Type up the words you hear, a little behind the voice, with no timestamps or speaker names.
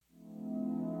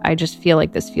I just feel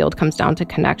like this field comes down to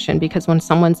connection, because when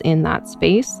someone's in that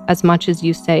space, as much as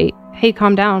you say, hey,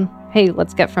 calm down, hey,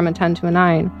 let's get from a 10 to a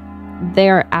 9,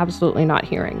 they're absolutely not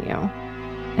hearing you.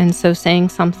 And so saying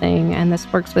something, and this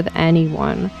works with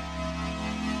anyone,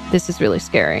 this is really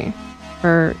scary,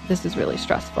 or this is really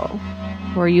stressful,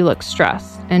 or you look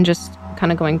stressed, and just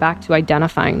kind of going back to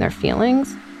identifying their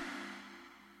feelings.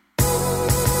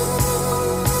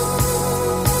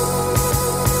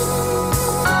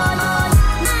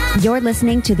 You're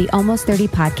listening to the Almost 30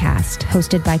 podcast,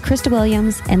 hosted by Krista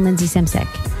Williams and Lindsay Simsick.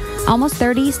 Almost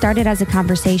 30 started as a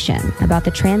conversation about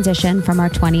the transition from our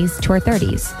 20s to our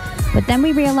 30s. But then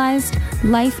we realized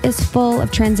life is full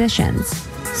of transitions.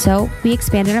 So we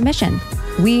expanded our mission.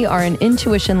 We are an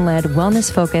intuition-led,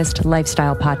 wellness-focused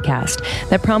lifestyle podcast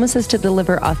that promises to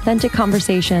deliver authentic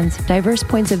conversations, diverse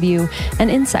points of view,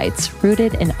 and insights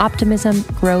rooted in optimism,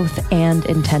 growth, and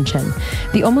intention.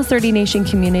 The Almost 30 Nation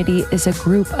community is a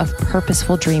group of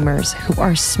purposeful dreamers who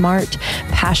are smart,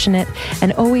 passionate,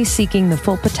 and always seeking the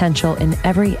full potential in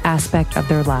every aspect of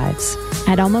their lives.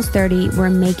 At Almost 30, we're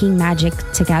making magic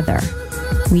together.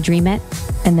 We dream it,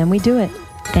 and then we do it.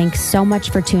 Thanks so much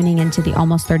for tuning into the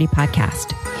Almost 30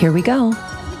 podcast. Here we go.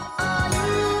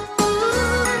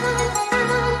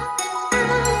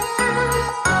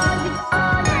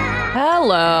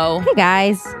 Hello. Hey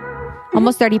guys.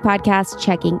 Almost 30 podcast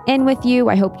checking in with you.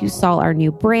 I hope you saw our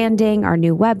new branding, our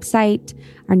new website,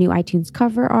 our new iTunes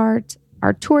cover art,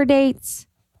 our tour dates,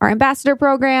 our ambassador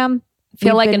program.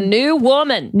 Feel like a new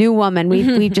woman. New woman.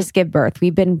 We just give birth.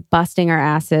 We've been busting our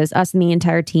asses. Us and the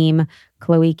entire team,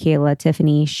 Chloe, Kayla,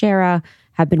 Tiffany, Shara,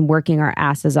 have been working our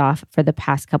asses off for the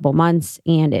past couple months.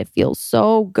 And it feels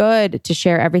so good to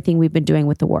share everything we've been doing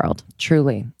with the world.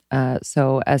 Truly.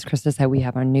 So as Krista said, we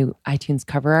have our new iTunes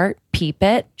cover art. Peep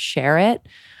it, share it.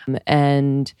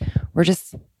 And we're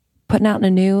just putting out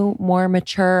a new, more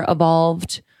mature,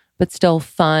 evolved, but still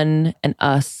fun and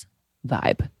us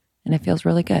vibe. And it feels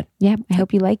really good. Yeah, I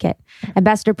hope you like it.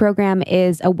 Ambassador Program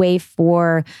is a way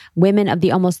for women of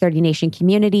the Almost 30 Nation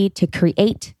community to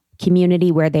create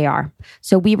community where they are.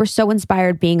 So we were so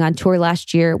inspired being on tour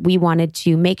last year. We wanted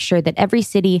to make sure that every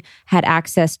city had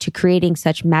access to creating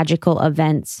such magical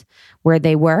events where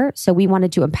they were. So we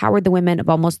wanted to empower the women of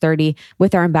Almost 30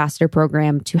 with our Ambassador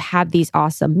Program to have these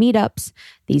awesome meetups,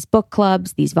 these book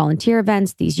clubs, these volunteer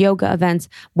events, these yoga events,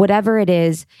 whatever it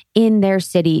is in their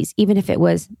cities, even if it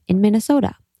was in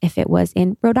Minnesota. If it was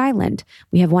in Rhode Island,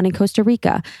 we have one in Costa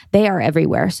Rica. They are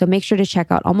everywhere. So make sure to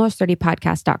check out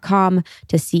almost30podcast.com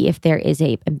to see if there is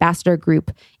a ambassador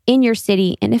group in your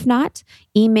city. And if not,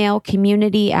 email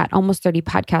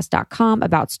community@almost30podcast.com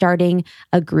about starting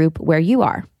a group where you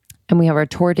are. And we have our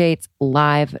tour dates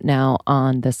live now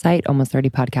on the site,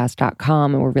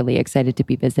 almost30podcast.com. And we're really excited to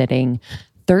be visiting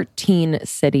 13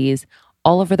 cities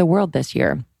all over the world this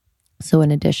year. So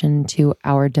in addition to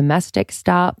our domestic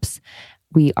stops,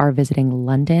 we are visiting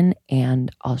London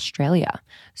and Australia.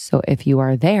 So if you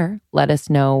are there, let us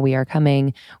know. We are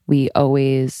coming. We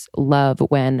always love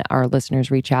when our listeners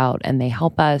reach out and they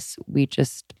help us.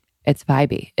 It's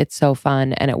vibey. It's so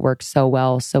fun and it works so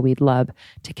well. So we'd love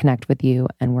to connect with you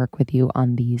and work with you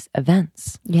on these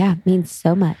events. Yeah, it means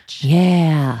so much.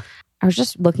 Yeah. I was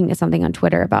just looking at something on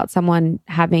Twitter about someone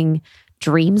having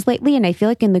dreams lately. And I feel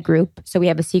like in the group, so we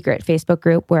have a secret Facebook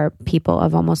group where people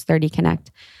of Almost 30 connect.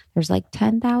 There's like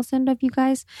 10,000 of you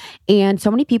guys. And so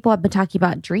many people have been talking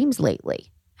about dreams lately.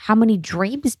 How many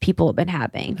dreams people have been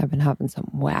having. I've been having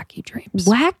some wacky dreams.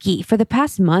 Wacky. For the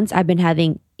past months, I've been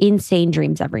having insane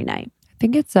dreams every night. I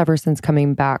think it's ever since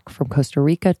coming back from Costa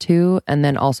Rica too. And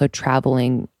then also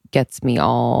traveling gets me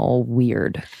all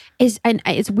weird. It's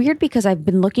weird because I've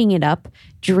been looking it up.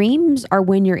 Dreams are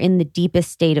when you're in the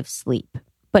deepest state of sleep.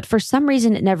 But for some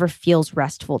reason, it never feels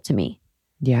restful to me.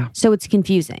 Yeah. So it's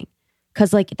confusing.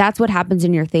 Because like that's what happens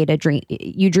in your theta dream.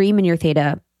 You dream in your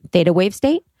theta wave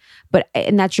state,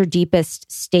 and that's your deepest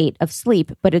state of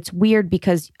sleep. But it's weird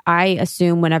because I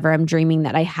assume whenever I'm dreaming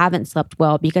that I haven't slept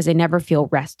well because I never feel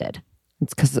rested.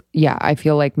 It's because, I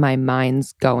feel like my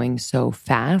mind's going so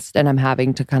fast and I'm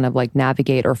having to kind of like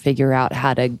navigate or figure out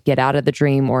how to get out of the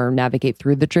dream or navigate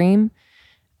through the dream.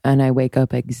 And I wake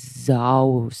up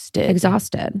exhausted.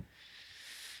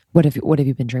 What have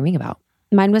you been dreaming about?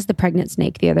 Mine was the pregnant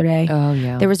snake the other day. Oh,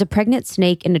 yeah. There was a pregnant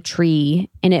snake in a tree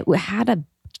and it had a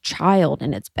child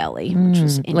in its belly, which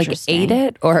was interesting. Like ate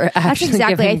it or actually That's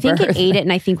exactly. I think birth? it ate it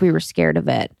and I think we were scared of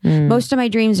it. Most of my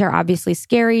dreams are obviously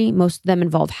scary. Most of them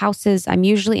involve houses. I'm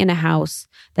usually in a house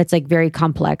that's like very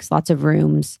complex, lots of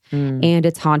rooms, and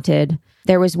it's haunted.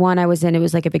 There was one I was in, it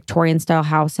was like a Victorian style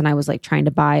house and I was like trying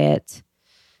to buy it.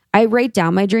 I write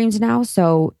down my dreams now.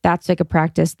 So that's like a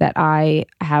practice that I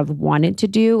have wanted to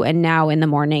do. And now in the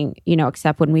morning,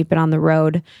 except when we've been on the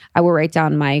road, I will write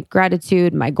down my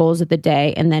gratitude, my goals of the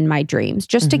day, and then my dreams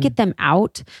just to get them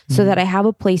out so that I have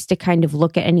a place to kind of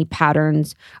look at any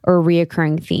patterns or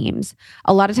reoccurring themes.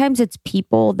 A lot of times it's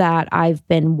people that I've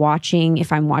been watching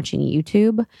if I'm watching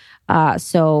YouTube.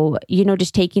 So,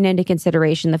 just taking into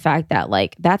consideration the fact that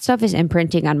like that stuff is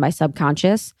imprinting on my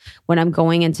subconscious when I'm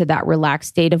going into that relaxed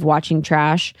state of watching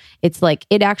trash. It's like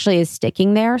it actually is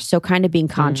sticking there. So kind of being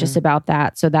conscious about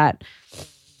that so that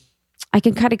I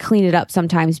can kind of clean it up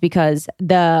sometimes, because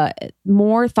the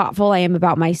more thoughtful I am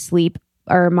about my sleep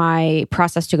or my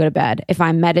process to go to bed, if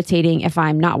I'm meditating, if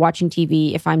I'm not watching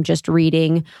TV, if I'm just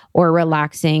reading or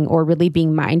relaxing or really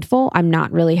being mindful, I'm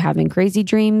not really having crazy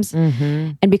dreams.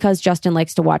 And because Justin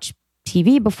likes to watch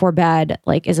TV before bed,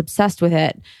 like is obsessed with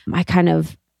it, I kind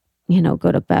of,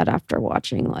 go to bed after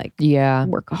watching like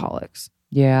Workaholics.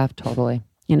 Yeah, totally.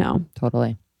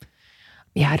 Totally.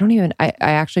 Yeah, I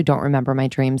actually don't remember my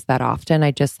dreams that often.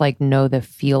 I just like know the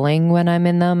feeling when I'm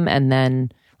in them. And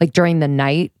then like during the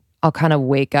night, I'll kind of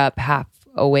wake up half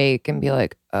awake and be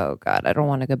like, oh God, I don't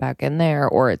want to go back in there.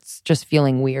 Or it's just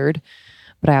feeling weird.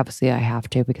 But I have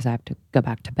to because I have to go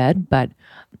back to bed. But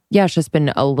yeah, it's just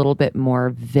been a little bit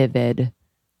more vivid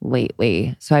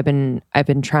lately. So I've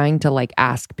been trying to like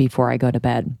ask before I go to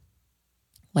bed,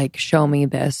 like, show me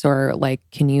this, or like,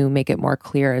 can you make it more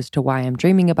clear as to why I'm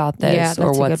dreaming about this? Yeah, that's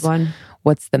or a good one.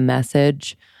 What's the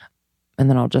message? And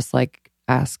then I'll just like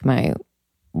ask my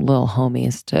little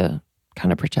homies to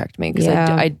kind of protect me, because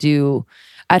I do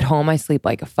at home I sleep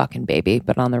like a fucking baby,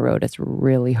 but on the road it's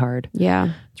really hard.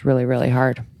 Yeah, it's really, really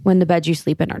hard. When the beds you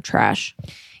sleep in are trash.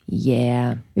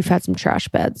 Yeah, we've had some trash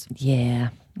beds. Yeah,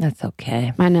 that's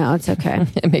okay. I know, it's okay.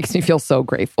 It makes me feel so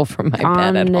grateful for my bed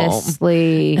at home.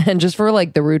 Honestly. And just for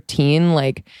like the routine,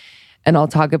 like, and I'll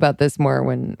talk about this more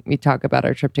when we talk about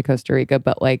our trip to Costa Rica,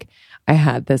 but like I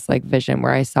had this like vision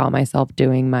where I saw myself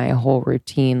doing my whole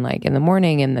routine like in the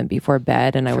morning and then before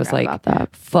bed, and I was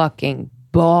like fucking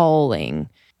bawling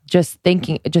just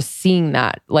seeing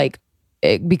that, like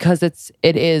because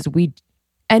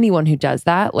anyone who does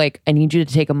that, like I need you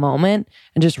to take a moment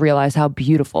and just realize how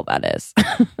beautiful that is.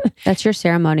 That's your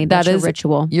ceremony. That's your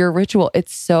ritual. Your ritual.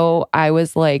 I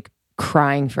was like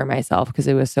crying for myself because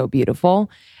it was so beautiful.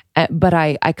 But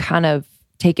I kind of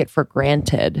take it for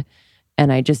granted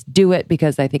and I just do it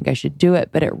because I think I should do it.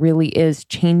 But it really is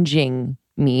changing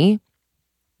me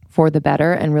for the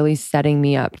better and really setting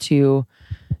me up to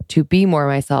be more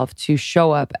myself, to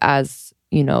show up as,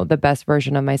 the best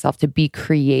version of myself, to be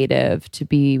creative, to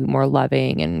be more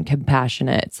loving and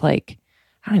compassionate. It's like,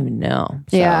 I don't even know.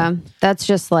 So. Yeah, that's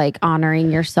just like honoring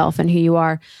yourself and who you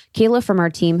are. Kayla from our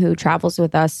team who travels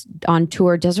with us on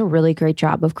tour does a really great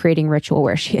job of creating ritual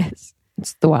where she is.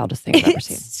 It's the wildest thing I've ever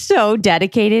seen. So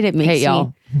dedicated. It makes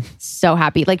me so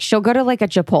happy. Like she'll go to like a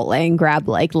Chipotle and grab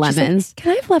like lemons. Like,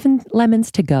 can I have lemons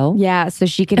to go? Yeah. So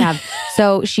she can have,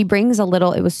 so she brings a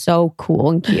little, it was so cool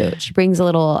and cute. She brings a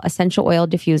little essential oil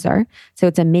diffuser. So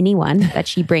it's a mini one that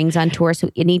she brings on tour.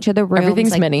 So in each of the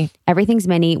rooms, everything's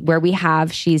mini where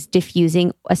she's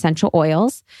diffusing essential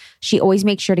oils. She always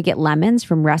makes sure to get lemons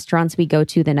from restaurants we go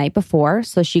to the night before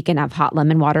so she can have hot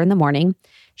lemon water in the morning.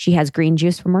 She has green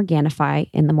juice from Organifi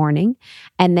in the morning.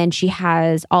 And then she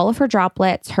has all of her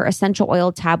droplets, her essential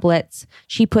oil tablets.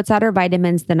 She puts out her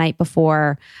vitamins the night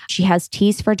before. She has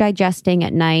teas for digesting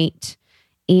at night.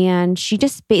 And she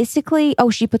just basically,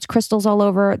 she puts crystals all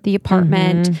over the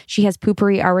apartment. Mm-hmm. She has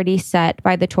poopery already set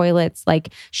by the toilets.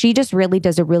 Like she just really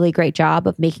does a really great job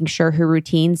of making sure her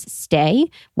routines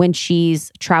stay when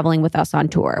she's traveling with us on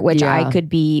tour, which I could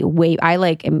be I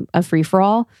like am a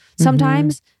free-for-all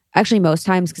sometimes. Mm-hmm. Actually, most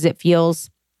times, because it feels,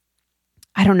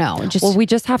 I don't know. Well, we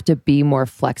just have to be more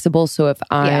flexible. So if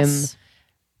because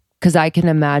I can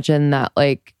imagine that,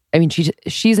 like, I mean,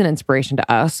 she's an inspiration to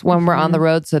us when we're on the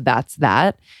road. So that's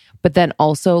that. But then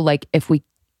also, like, if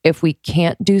we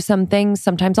can't do some things,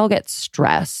 sometimes I'll get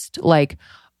stressed. Like,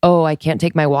 oh, I can't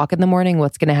take my walk in the morning.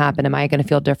 What's going to happen? Am I going to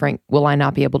feel different? Will I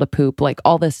not be able to poop? Like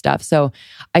all this stuff. So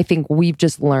I think we've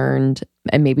just learned,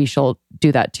 and maybe she'll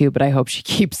do that too, but I hope she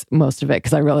keeps most of it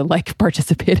because I really like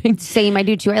participating. Same, I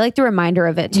do too. I like the reminder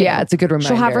of it too. Yeah, it's a good reminder.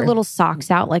 She'll have her little socks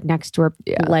out like next to her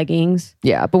leggings.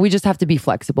 Yeah, but we just have to be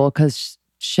flexible because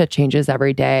shit changes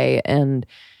every day and,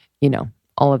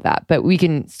 all of that. But we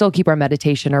can still keep our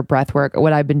meditation or breath work.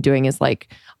 What I've been doing is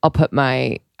like,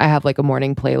 I have like a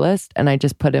morning playlist and I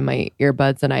just put in my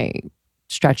earbuds and I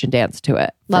stretch and dance to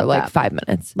it for like 5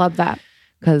 minutes. Love that.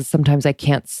 Because sometimes I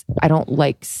don't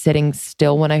like sitting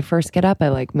still when I first get up. I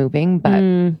like moving, but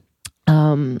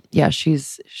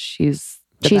she's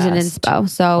She's an best, inspo.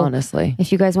 So honestly.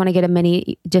 if you guys want to get a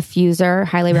mini diffuser,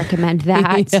 highly recommend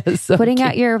that. Yes, so Putting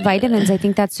out cute. your vitamins, I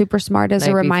think that's super smart as a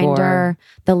Night reminder.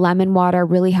 The lemon water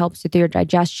really helps with your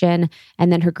digestion.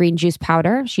 And then her green juice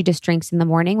powder, she just drinks in the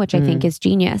morning, which I think is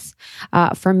genius.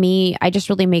 For me, I just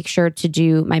really make sure to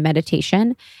do my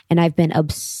meditation. And I've been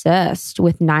obsessed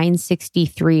with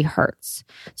 963 hertz.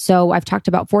 So I've talked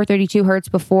about 432 hertz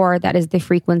before. That is the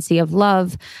frequency of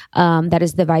love. That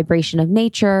is the vibration of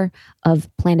nature, of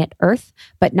planet Earth.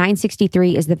 But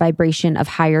 963 is the vibration of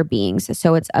higher beings.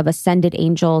 So it's of ascended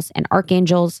angels and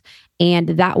archangels. And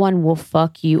that one will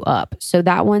fuck you up. So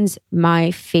that one's my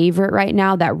favorite right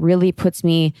now. That really puts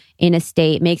me in a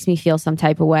state, makes me feel some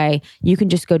type of way. You can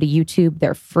just go to YouTube.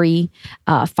 They're free.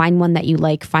 Find one that you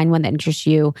like, find one that interests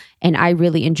you. And I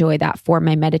really enjoy that for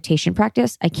my meditation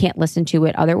practice. I can't listen to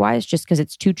it otherwise just because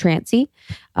it's too trancy.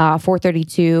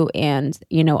 432 and,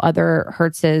 other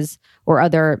hertzes or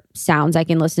other sounds I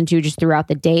can listen to just throughout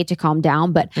the day to calm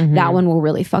down. But that one will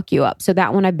really fuck you up. So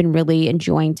that one I've been really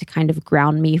enjoying to kind of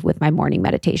ground me with my morning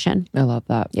meditation. I love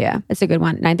that. Yeah, it's a good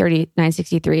one.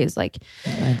 963 is like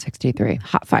 963.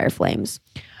 hot fire flames.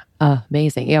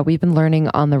 Amazing. Yeah, we've been learning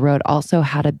on the road also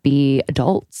how to be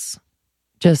adults.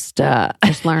 Just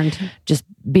Learned. just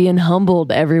being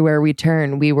humbled everywhere we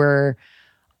turn. We were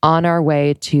on our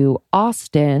way to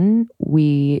Austin.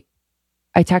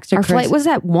 I texted Our Chris, flight was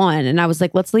at 1 and I was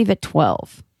like, let's leave at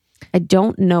 12. I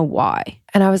don't know why.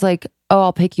 and I was like, "Oh,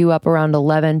 I'll pick you up around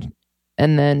 11."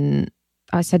 And then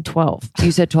I said 12.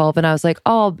 you said 12, and I was like,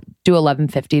 "Oh, I'll do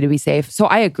 11:50 to be safe." So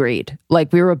I agreed.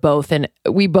 Like we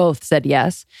both said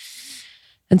yes.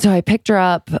 And so I picked her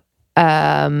up,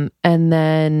 and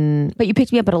then But you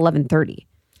picked me up at 11:30,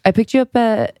 I picked you up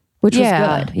at which was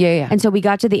yeah, good. Yeah. And so we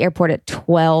got to the airport at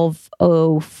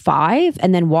 12:05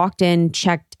 and then walked in,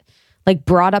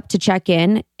 brought up to check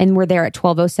in, and we're there at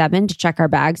 12:07 to check our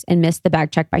bags and missed the bag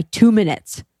check by 2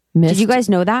 minutes. Did you guys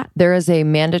know that? There is a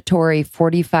mandatory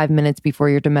 45 minutes before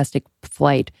your domestic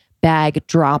flight bag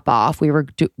drop off. We were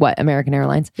American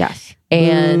Airlines. Yes.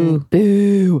 And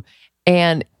boo.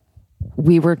 And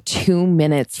we were 2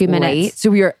 minutes late. So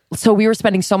we were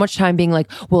spending so much time being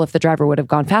like, well, if the driver would have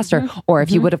gone faster, or if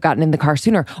he would have gotten in the car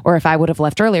sooner, or if I would have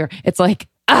left earlier, it's like,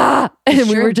 and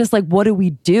we were just like, what do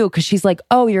we do? Because she's like,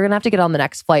 oh, you're gonna have to get on the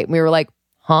next flight. And we were like,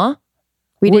 huh?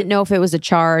 We didn't know if it was a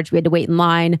charge. We had to wait in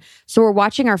line. So we're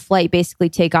watching our flight basically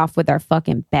take off with our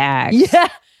fucking bags.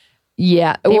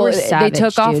 Yeah. They were They savage,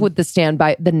 took off dude. with the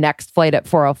standby, the next flight at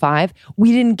 4:05.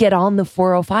 We didn't get on the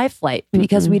 4:05 flight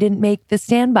because we didn't make the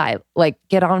standby,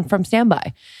 get on from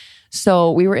standby.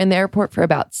 So we were in the airport for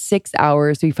about 6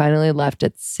 hours. We finally left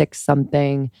at 6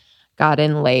 something, got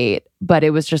in late, but it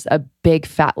was just a big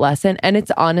fat lesson. And it's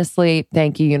honestly,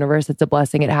 thank you, universe. It's a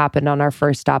blessing. It happened on our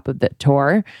first stop of the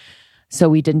tour. So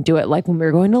we didn't do it like when we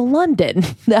were going to London.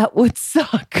 That would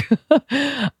suck.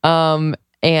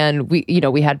 And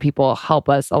we had people help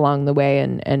us along the way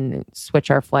and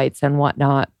switch our flights and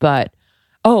whatnot. But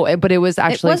it was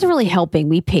actually, It wasn't really helping.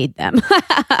 We paid them.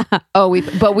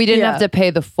 but we didn't have to pay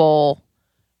the full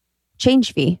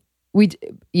Change fee.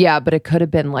 but it could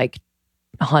have been like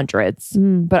hundreds.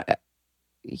 But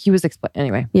he was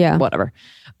anyway. Yeah. Whatever.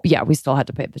 Yeah, we still had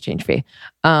to pay the change fee.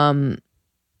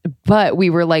 But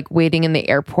we were waiting in the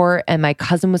airport, and my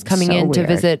cousin was coming So in to weird.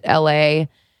 visit LA.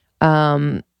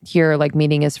 Here,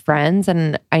 meeting his friends,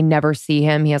 and I never see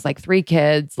him. He has 3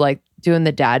 kids, doing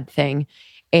the dad thing,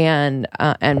 and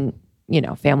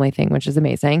family thing, which is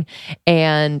amazing.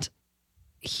 And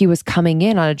he was coming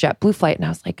in on a JetBlue flight, and I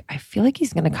was like, I feel like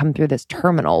he's going to come through this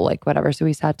terminal, whatever. So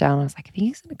we sat down. I was like, I think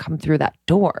he's going to come through that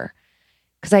door.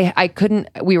 Because I couldn't,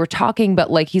 we were talking,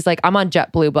 but he's like, I'm on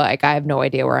JetBlue, but I have no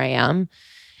idea where I am.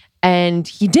 And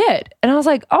he did. And I was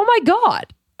like, oh my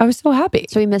God. I was so happy.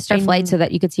 So we missed our flight so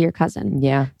that you could see your cousin.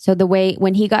 Yeah. So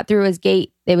when he got through his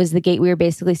gate, it was the gate we were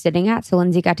basically sitting at. So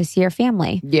Lindsay got to see her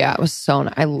family. Yeah, it was so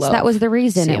nice. I love So that was the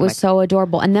reason. seeing It was so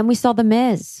adorable. And then we saw The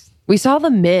Miz. We saw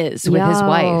The Miz with his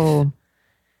wife.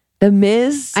 The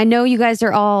Miz. I know you guys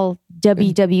are all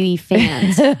WWE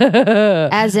fans,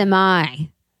 as am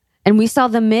I. And we saw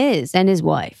The Miz and his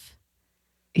wife.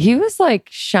 He was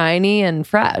shiny and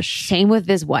fresh. Same with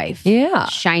his wife. Yeah.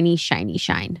 Shiny, shiny,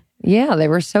 shine. Yeah, they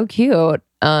were so cute.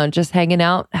 Just hanging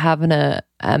out, having a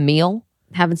meal.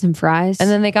 Having some fries. And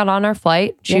then they got on our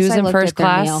flight. She Yes, was I in looked first at their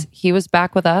class. meal. He was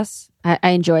back with us. I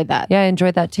enjoyed that. Yeah, I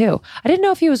enjoyed that too. I didn't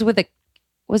know if he was with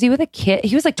was he with a kid?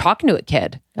 He was talking to a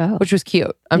kid, Oh. which was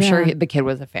cute. I'm Yeah. sure the kid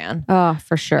was a fan. Oh,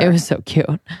 for sure. It was so cute.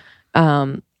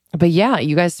 But yeah,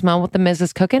 you guys smell what the Miz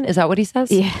is cooking? Is that what he says?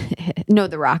 Yeah. No,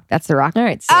 The Rock. That's The Rock. All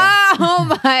right. See ya.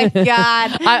 Oh my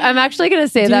God. I'm actually going to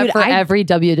say Dude, that for every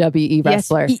WWE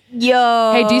wrestler. Yes.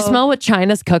 Yo. Hey, do you smell what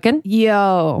China's cooking?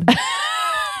 Yo.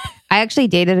 I actually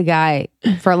dated a guy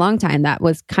for a long time that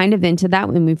was kind of into that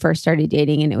when we first started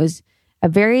dating. And it was a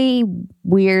very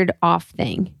weird off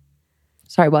thing.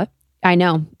 Sorry, what? I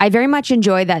know. I very much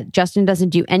enjoy that Justin doesn't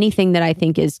do anything that I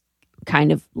think is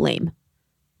kind of lame.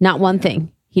 Not one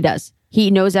thing he does.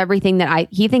 He knows everything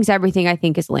he thinks everything I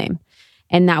think is lame.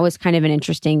 And that was kind of an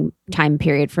interesting time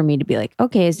period for me to be like,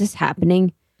 okay, is this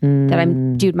happening?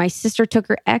 Dude, my sister took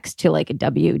her ex to like a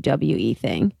WWE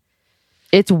thing.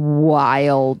 It's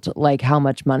wild, like how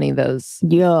much money those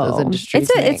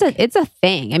industries make. It's a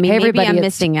thing. I mean, maybe I'm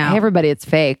missing out. Hey, everybody, it's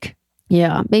fake.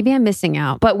 Yeah, maybe I'm missing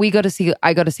out. But I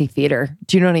go to see theater.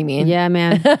 Do you know what I mean? Yeah,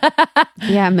 man.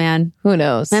 Yeah, man. Who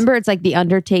knows? Remember, it's like The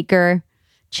Undertaker,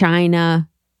 China,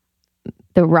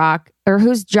 The Rock, or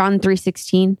who's John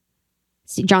 316?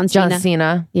 John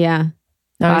Cena. Yeah.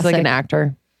 Now he's like an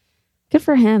actor. Good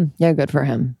for him. Yeah, good for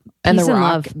him. And Peace The and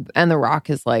Rock. love. And The Rock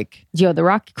is like... Yo, The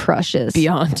Rock crushes.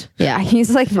 Beyond. Yeah, he's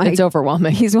like it's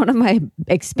overwhelming. He's one of my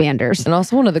expanders. And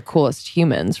also one of the coolest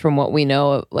humans from what we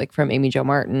know, like from Amy Jo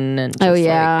Martin and just like in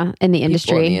in the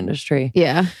the industry.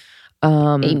 Yeah.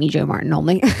 Amy Jo Martin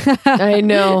only. I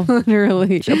know.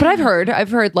 Literally. But I've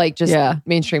heard like just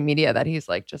mainstream media that he's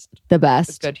like just the a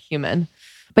best. good human.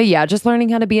 But yeah, just learning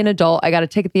how to be an adult. I got a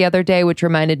ticket the other day, which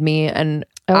reminded me, and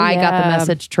I got the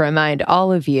message to remind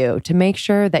all of you to make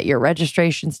sure that your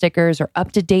registration stickers are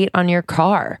up to date on your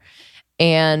car.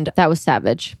 And that was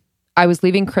savage. I was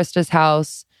leaving Krista's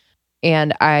house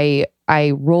and I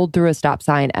rolled through a stop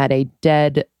sign at a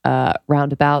dead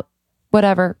roundabout,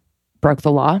 whatever, broke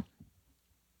the law.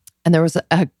 And there was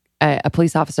a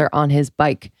police officer on his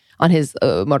bike, on his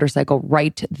motorcycle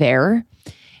right there.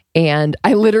 And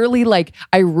I literally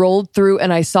I rolled through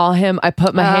and I saw him. I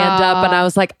put my hand up and I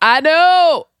was like, I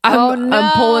know.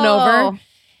 I'm pulling over.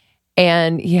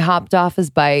 And he hopped off his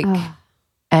bike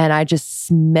and I just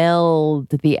smelled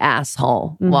the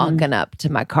asshole walking up to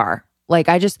my car.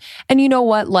 And you know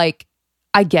what?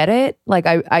 I get it.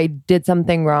 I did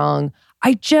something wrong.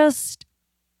 I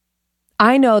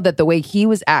know that the way he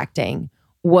was acting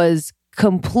was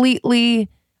completely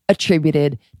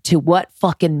attributed to what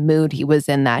fucking mood he was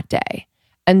in that day.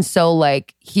 And so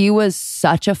he was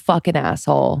such a fucking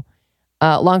asshole.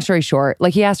 Long story short,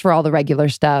 he asked for all the regular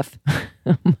stuff.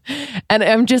 And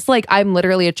I'm just I'm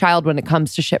literally a child when it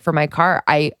comes to shit for my car.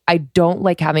 I don't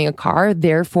like having a car.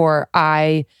 Therefore,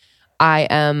 I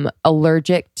am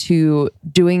allergic to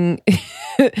doing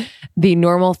the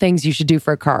normal things you should do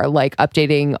for a car, like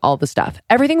updating all the stuff.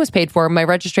 Everything was paid for. My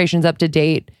registration's up to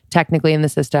date, technically in the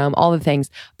system, all the things,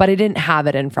 but I didn't have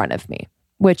it in front of me,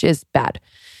 which is bad.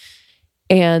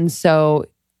 And so,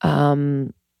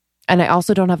 and I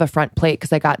also don't have a front plate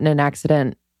because I got in an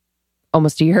accident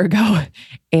almost a year ago.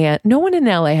 And no one in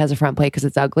LA has a front plate because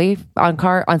it's ugly.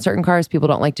 On certain cars, people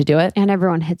don't like to do it. And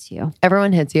everyone hits you.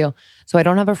 Everyone hits you. So I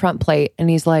don't have a front plate. And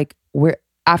he's like,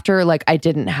 after I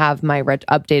didn't have my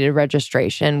updated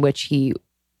registration, which he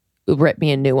ripped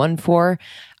me a new one for.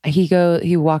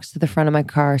 He walks to the front of my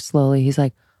car slowly. He's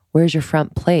like, "Where's your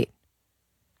front plate?"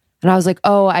 And I was like,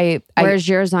 "Oh, where's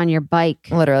yours on your bike?"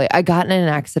 Literally, I got in an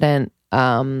accident,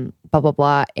 blah, blah,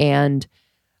 blah. And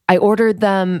I ordered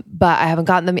them, but I haven't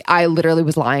gotten them. I literally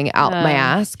was lying out my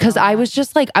ass because I was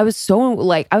just I was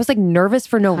nervous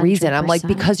for no reason. I'm like,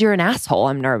 because you're an asshole,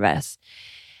 I'm nervous.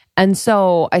 And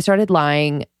so I started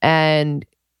lying and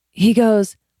he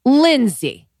goes,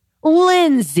 Lindsay,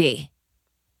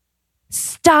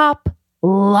 stop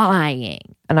lying.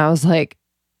 And I was like,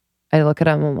 I look at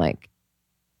him, I'm like,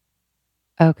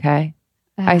 okay.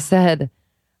 I said,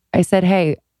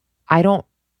 hey, I don't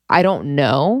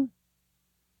know.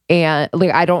 And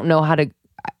I don't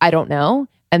know.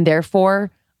 And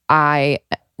therefore I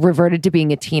reverted to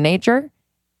being a teenager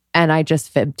and I just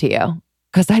fibbed to you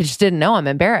because I just didn't know. I'm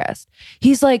embarrassed.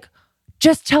 He's like,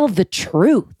 just tell the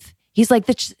truth. He's like,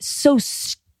 that's so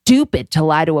stupid to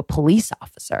lie to a police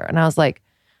officer. And I was like,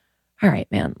 all right,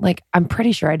 man. I'm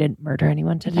pretty sure I didn't murder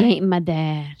anyone today. You ain't my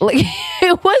dad.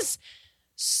 It was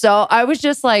so, I was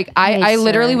just I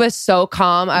literally was so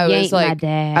calm.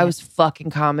 I was fucking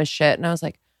calm as shit. And I was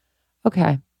like,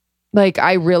 okay.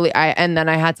 And then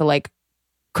I had to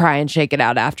cry and shake it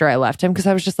out after I left him because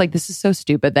I was just like, this is so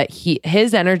stupid that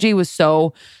his energy was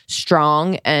so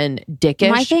strong and dickish.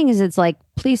 My thing is, it's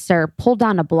please, sir, pull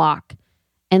down a block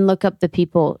and look up the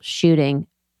people shooting.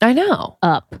 I know.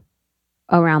 Up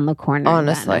around the corner.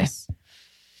 Honestly.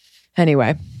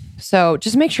 Anyway, So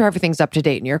just make sure everything's up to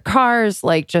date in your cars.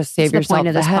 Like, just save That's the yourself point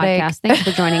of the this headache. podcast. Thanks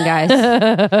for joining, guys.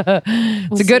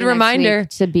 It's a good reminder.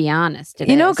 To be honest,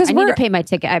 You know, 'cause I need to we're- pay my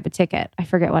ticket. I have a ticket. I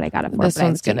forget what I got it for. This but I have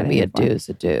one's going to ticket be I a paid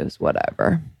for. deuce,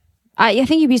 whatever. I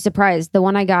think you'd be surprised. The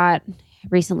one I got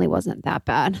recently wasn't that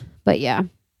bad, but yeah,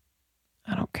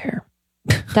 I don't care.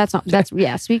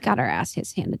 yes, we got our ass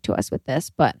handed to us with this,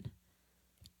 but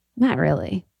not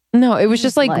really. No, it was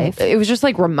just like life. it was just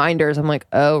like reminders. I'm like,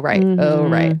 oh right,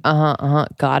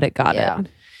 got it, Yeah. it,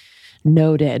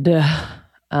 noted.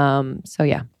 So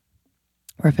yeah,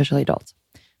 we're officially adults.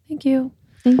 Thank you.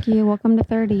 Thank you. Welcome to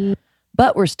 30.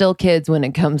 But we're still kids when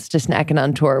it comes to snacking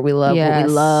on tour. We love what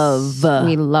we love.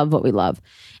 We love what we love.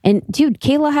 And dude,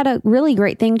 Kayla had a really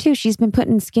great thing too. She's been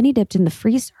putting skinny dipped in the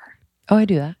freezer. Oh, I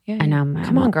do that. Yeah, And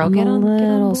come on, girl, get on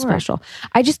board. special.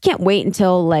 I just can't wait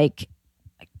until like,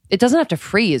 It doesn't have to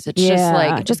freeze. It's just Yeah,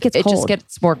 like it just gets It just cold.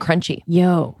 gets more crunchy.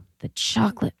 the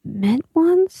chocolate mint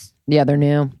ones. Yeah, they're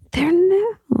new. They're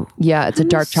new. Yeah, it's a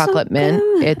dark so chocolate mint.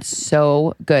 good. It's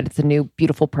so good. It's a new,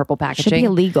 beautiful purple packaging. Should be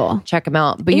illegal. Check them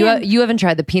out. But And- you haven't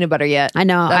tried the peanut butter yet. I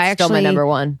know. That's still my number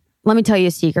one. Let me tell you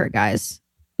a secret, guys.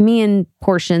 Me and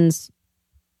Portions,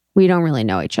 we don't really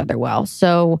know each other well.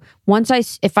 So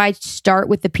if I start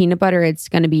with the peanut butter, it's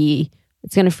going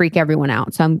to freak everyone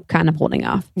out. So I'm kind of holding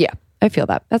off. Yeah, I feel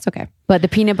that. That's okay. But the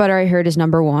peanut butter I heard is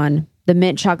number one. The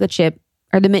mint chocolate chip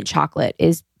or the mint chocolate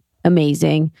is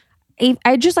amazing.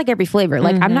 I just like every flavor.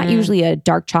 Like I'm not usually a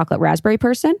dark chocolate raspberry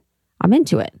person. I'm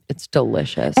into it. It's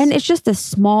delicious. And it's just a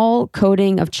small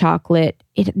coating of chocolate.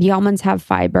 The almonds have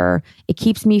fiber. It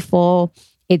keeps me full.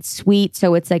 It's sweet.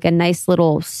 So it's like a nice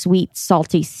little sweet,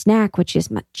 salty snack, which is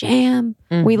my jam.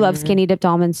 We love skinny dipped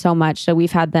almonds so much. So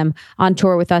we've had them on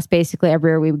tour with us basically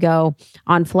everywhere we go,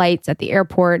 on flights, at the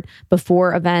airport,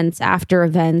 before events, after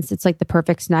events. It's like the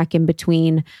perfect snack in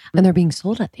between. and they're being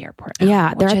sold at the airport now,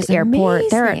 Yeah, they're which at is the airport.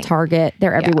 They're at amazing. Target.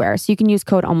 They're everywhere. So you can use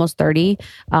code almost30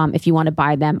 if you want to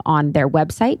buy them on their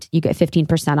website. You get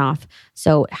 15% off.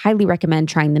 So highly recommend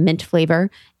trying the mint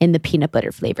flavor and the peanut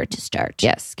butter flavor to start.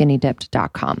 Yes,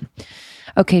 skinnydipped.com.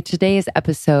 Okay, today's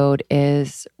episode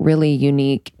is really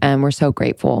unique, and we're so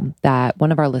grateful that one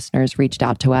of our listeners reached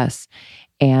out to us,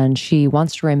 and she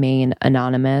wants to remain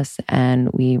anonymous, and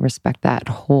we respect that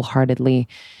wholeheartedly.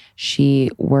 She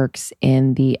works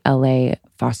in the LA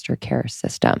foster care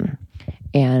system,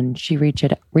 and she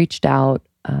reached out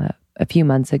a few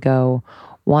months ago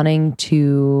wanting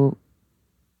to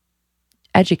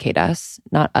educate us,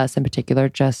 not us in particular,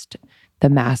 just the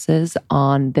masses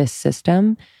on this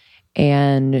system.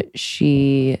 And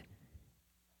we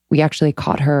actually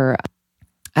caught her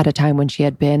at a time when she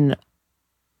had been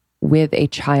with a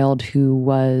child who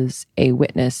was a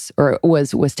witness or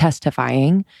was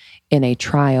testifying in a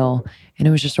trial. And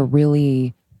it was just a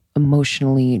really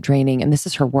emotionally draining, and this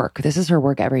is her work. This is her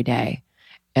work every day.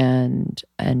 And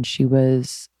she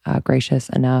was gracious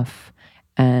enough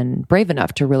and brave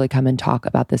enough to really come and talk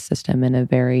about this system in a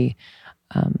very,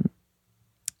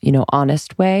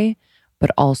 honest way,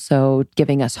 but also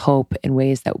giving us hope in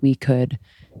ways that we could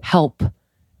help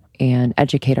and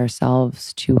educate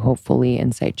ourselves to hopefully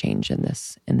incite change in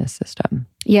this system.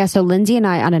 Yeah, so Lindsay and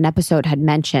I on an episode had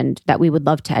mentioned that we would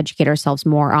love to educate ourselves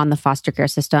more on the foster care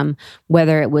system,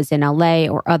 whether it was in LA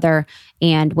or other.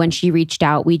 And when she reached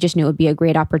out, we just knew it would be a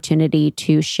great opportunity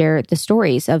to share the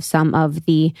stories of some of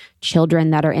the children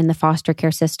that are in the foster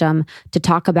care system, to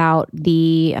talk about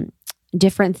the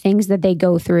different things that they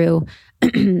go through,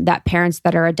 that parents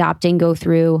that are adopting go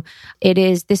through.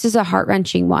 This is a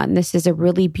heart-wrenching one. This is a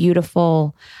really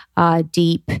beautiful,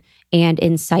 deep, and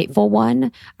insightful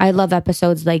one. I love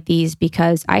episodes like these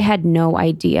because I had no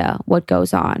idea what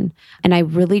goes on. And I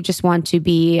really just want to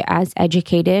be as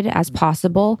educated as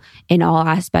possible in all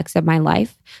aspects of my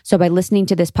life. So by listening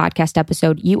to this podcast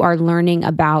episode, you are learning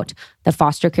about the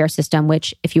foster care system,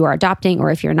 which if you are adopting or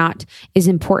if you're not, is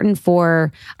important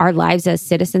for our lives as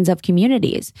citizens of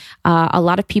communities. A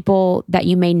lot of people that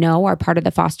you may know are part of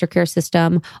the foster care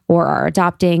system or are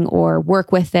adopting or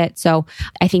work with it. So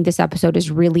I think this episode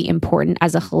is really important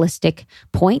as a holistic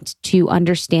point to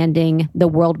understanding the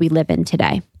world we live in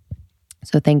today.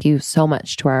 So thank you so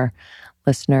much to our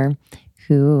listener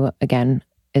who, again,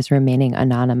 is remaining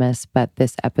anonymous, but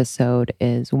this episode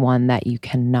is one that you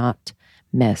cannot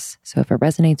miss. So if it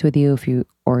resonates with you,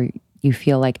 you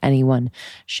feel like anyone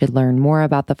should learn more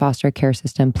about the foster care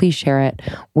system, please share it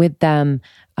with them.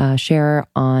 Share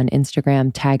on Instagram,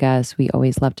 tag us. We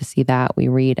always love to see that. We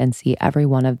read and see every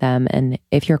one of them. And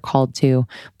if you're called to,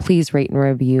 please rate and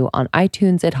review on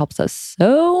iTunes. It helps us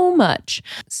so much.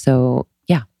 So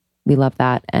yeah, We love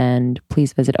that. And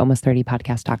please visit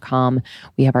almost30podcast.com.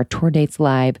 We have our tour dates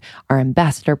live. Our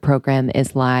ambassador program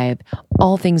is live.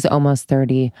 All things Almost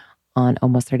 30 on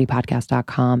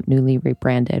almost30podcast.com, newly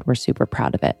rebranded. We're super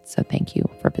proud of it. So thank you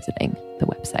for visiting the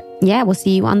website. Yeah, we'll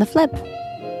see you on the flip.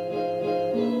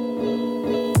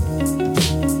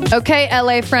 Okay,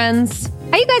 LA friends.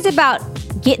 Are you guys about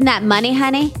getting that money,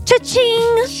 honey?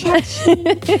 Cha-ching!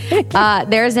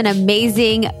 There's an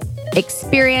amazing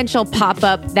experiential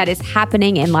pop-up that is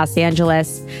happening in Los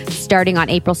Angeles starting on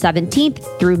April 17th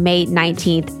through May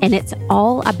 19th. And it's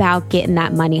all about getting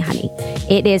that money, honey.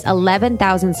 It is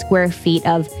 11,000 square feet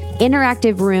of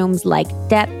interactive rooms like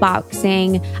debt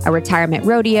boxing, a retirement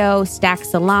rodeo, Stack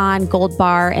Salon, Gold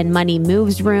Bar, and Money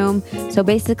Moves room. So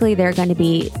basically, there are going to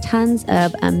be tons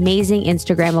of amazing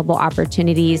Instagrammable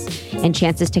opportunities and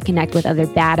chances to connect with other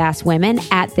badass women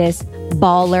at this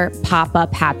baller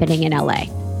pop-up happening in LA.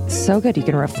 So good. You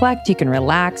can reflect, you can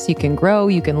relax, you can grow,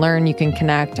 you can learn, you can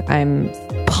connect. I'm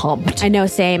pumped. I know,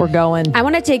 same. We're going. I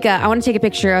want to take a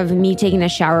picture of me taking a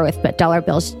shower with dollar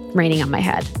bills raining on my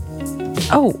head.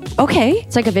 Oh, okay.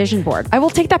 It's like a vision board. I will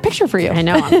take that picture for you. I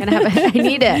know. I'm gonna have it. I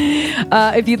need it.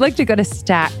 If you'd like to go to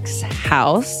Stack's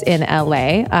house in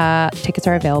LA, tickets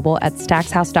are available at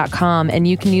stackshouse.com, and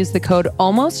you can use the code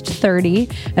almost30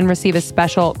 and receive a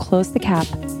special close the cap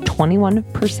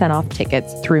 21% off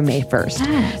tickets through May 1st.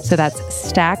 Yes. So that's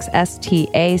Stacks,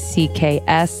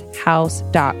 STACKS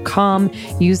house.com.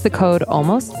 Use the code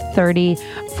almost30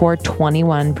 for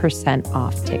 21%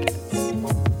 off tickets.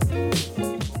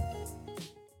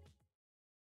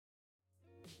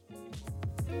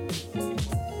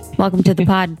 Welcome to the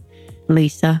pod,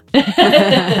 Lisa.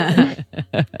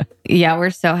 Yeah, we're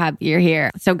so happy you're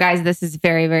here. So guys, this is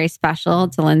very, very special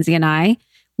to Lindsay and I.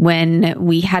 When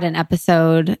we had an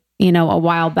episode, a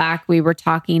while back, we were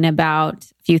talking about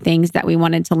a few things that we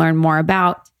wanted to learn more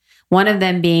about. One of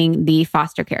them being the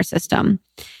foster care system.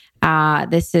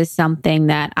 This is something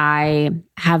that I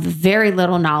have very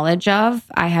little knowledge of.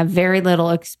 I have very little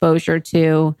exposure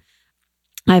to.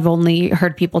 I've only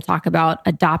heard people talk about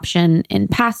adoption in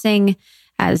passing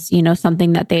as,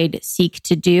 something that they'd seek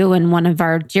to do. And one of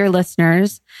our dear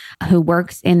listeners who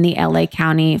works in the LA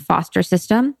County foster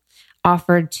system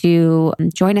offered to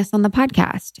join us on the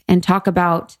podcast and talk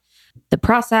about the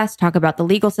process, talk about the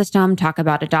legal system, talk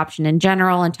about adoption in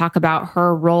general, and talk about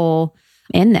her role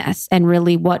in this and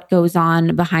really what goes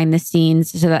on behind the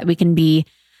scenes so that we can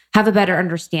have a better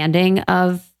understanding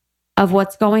of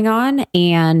what's going on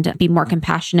and be more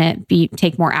compassionate,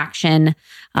 take more action.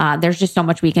 There's just so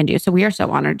much we can do. So we are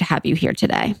so honored to have you here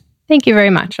today. Thank you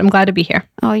very much. I'm glad to be here.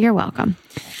 Oh, you're welcome.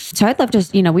 So I'd love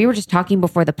to, we were just talking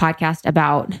before the podcast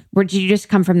about, where did you just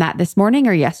come from that this morning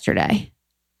or yesterday?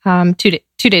 2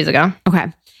 days ago. Okay.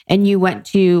 And you went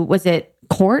to, was it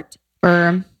court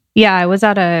or? Yeah, I was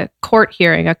at a court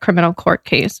hearing, a criminal court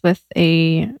case with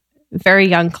a very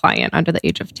young client under the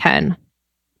age of 10.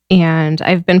 And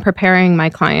I've been preparing my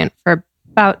client for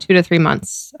about 2 to 3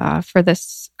 months for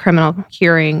this criminal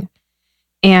hearing.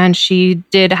 And she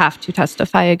did have to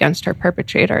testify against her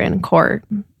perpetrator in court.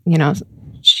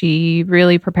 She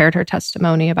really prepared her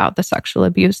testimony about the sexual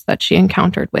abuse that she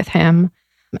encountered with him,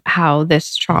 how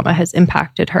this trauma has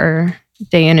impacted her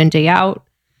day in and day out.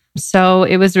 So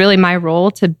it was really my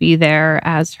role to be there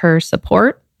as her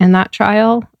support in that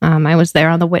trial. I was there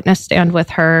on the witness stand with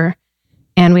her.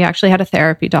 And we actually had a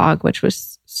therapy dog, which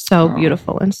was so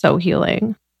beautiful and so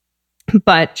healing.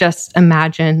 But just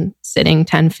imagine sitting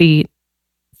 10 feet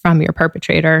from your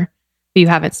perpetrator who you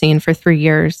haven't seen for 3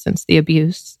 years since the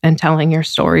abuse and telling your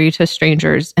story to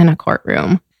strangers in a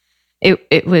courtroom.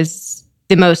 It was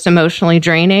the most emotionally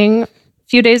draining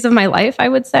few days of my life, I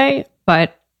would say,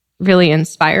 but really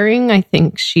inspiring. I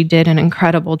think she did an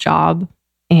incredible job.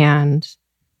 And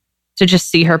to just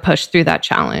see her push through that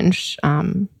challenge,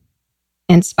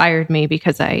 inspired me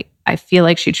because I feel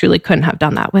like she truly couldn't have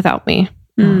done that without me.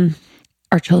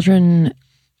 Our children,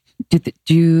 the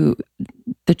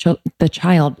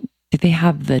child, do they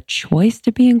have the choice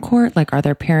to be in court? Like, are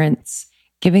their parents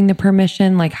giving the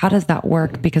permission? Like, how does that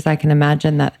work? Because I can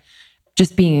imagine that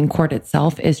just being in court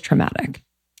itself is traumatic.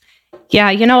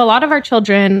 Yeah, a lot of our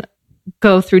children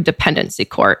go through dependency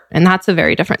court, and that's a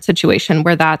very different situation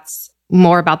where that's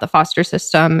more about the foster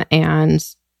system and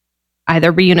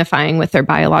either reunifying with their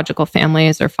biological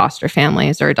families or foster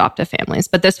families or adoptive families.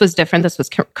 But this was different. This was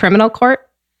criminal court.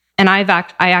 And I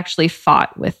actually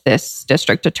fought with this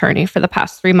district attorney for the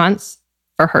past 3 months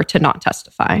for her to not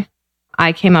testify.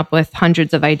 I came up with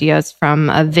hundreds of ideas, from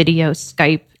a video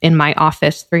Skype in my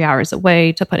office 3 hours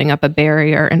away to putting up a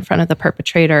barrier in front of the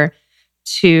perpetrator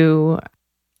to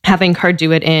having her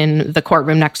do it in the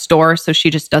courtroom next door so she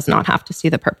just does not have to see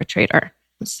the perpetrator.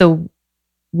 So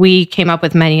we came up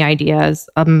with many ideas,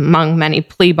 among many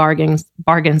plea bargains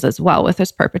as well with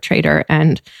this perpetrator.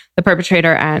 And the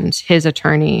perpetrator and his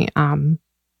attorney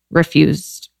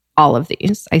refused all of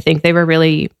these. I think they were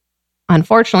really,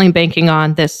 unfortunately, banking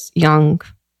on this young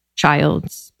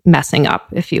child's messing up,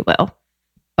 if you will.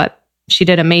 But she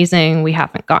did amazing. We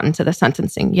haven't gotten to the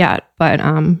sentencing yet, but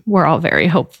we're all very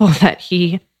hopeful that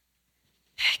he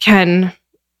can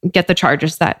get the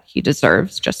charges that he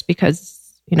deserves, just because,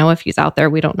 you know, if he's out there,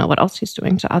 we don't know what else he's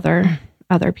doing to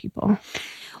other people.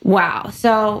 Wow.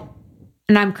 So,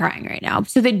 and I'm crying right now.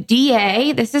 So the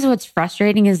DA, this is what's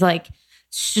frustrating, is like,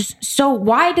 so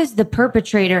why does the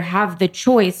perpetrator have the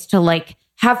choice to like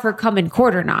have her come in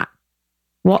court or not?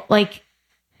 Well, like,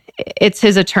 it's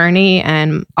his attorney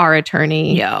and our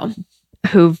attorney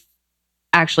who've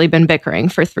actually been bickering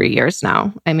for 3 years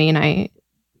now. I mean,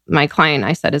 my client,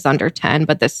 I said, is under 10,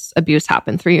 but this abuse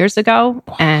happened 3 years ago.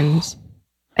 Wow. And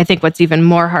I think what's even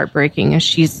more heartbreaking is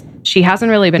she hasn't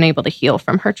really been able to heal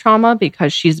from her trauma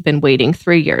because she's been waiting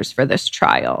 3 years for this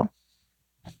trial.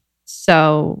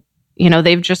 So, you know,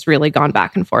 they've just really gone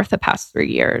back and forth the past 3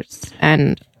 years.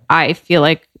 And I feel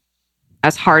like,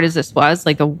 as hard as this was,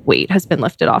 like, a weight has been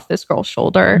lifted off this girl's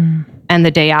shoulder. And the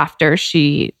day after,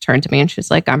 she turned to me and she was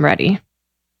like, I'm ready.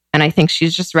 And I think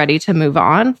she's just ready to move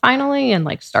on finally and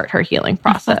like start her healing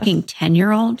process. A fucking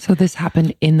 10-year-old. So this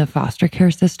happened in the foster care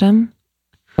system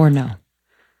or no?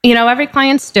 You know, every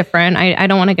client's different. I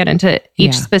don't want to get into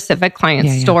each specific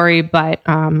client's story, but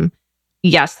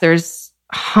yes, there's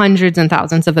hundreds and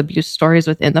thousands of abuse stories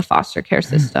within the foster care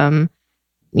system.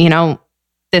 You know,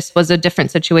 this was a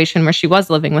different situation where she was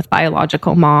living with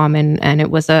biological mom and it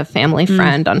was a family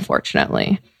friend,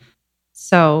 unfortunately.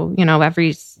 So, you know,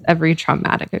 every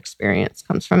traumatic experience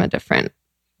comes from a different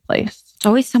place. It's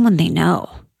always someone they know.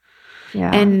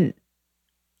 Yeah. And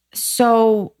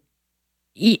so,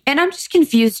 and I'm just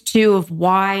confused too of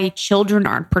why children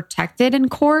aren't protected in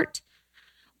court.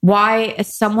 Why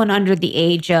is someone under the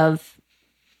age of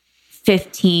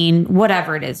 15,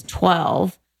 whatever it is,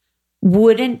 12,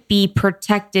 wouldn't be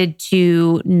protected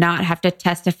to not have to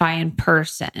testify in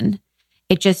person?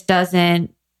 It just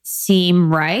doesn't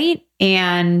seem right.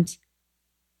 And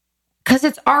because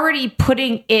it's already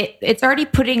putting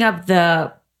up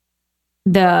the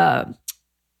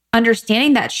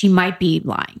understanding that she might be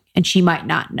lying and she might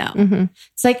not know.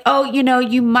 It's like, oh, you know,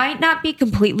 you might not be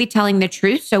completely telling the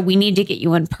truth, so we need to get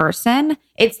you in person.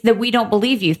 It's the we don't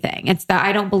believe you thing. It's the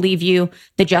I don't believe you.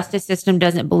 The justice system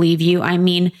doesn't believe you. I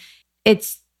mean,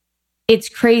 it's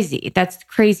crazy. That's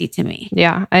crazy to me.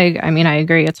 Yeah, I mean, I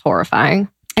agree. It's horrifying.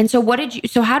 And so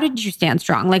how did you stand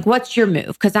strong? Like, what's your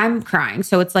move? Because I'm crying.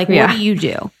 So it's like, what do you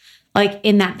do? Like,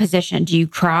 in that position, do you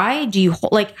cry? Do you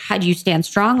how do you stand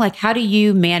strong? Like, how do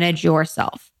you manage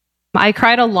yourself? I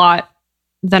cried a lot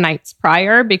the nights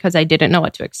prior because I didn't know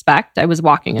what to expect. I was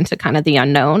walking into kind of the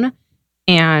unknown,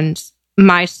 and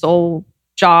my sole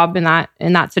job in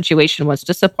that situation was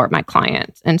to support my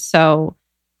client. And so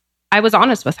I was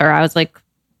honest with her. I was like,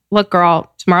 look,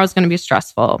 girl, tomorrow's going to be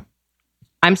stressful.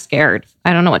 I'm scared.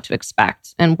 I don't know what to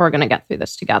expect. And we're going to get through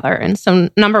this together. And so,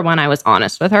 number one, I was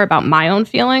honest with her about my own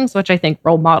feelings, which I think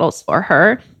role models for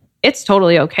her. It's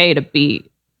totally okay to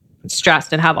be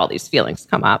stressed and have all these feelings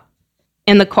come up.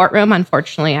 In the courtroom,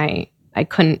 unfortunately, I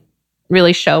couldn't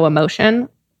really show emotion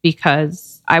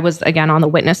because I was, again, on the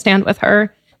witness stand with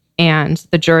her. And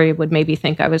the jury would maybe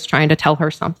think I was trying to tell her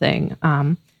something.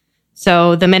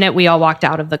 So the minute we all walked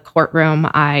out of the courtroom,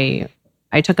 I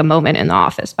took a moment in the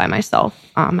office by myself,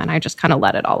 and I just kind of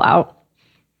let it all out.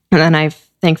 And then I've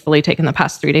thankfully taken the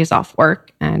past 3 days off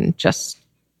work and just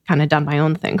kind of done my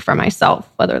own thing for myself,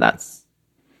 whether that's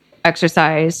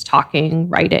exercise, talking,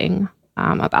 writing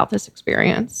about this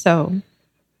experience. So,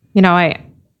 you know,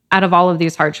 out of all of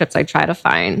these hardships, I try to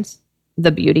find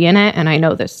the beauty in it. And I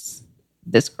know this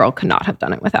girl could not have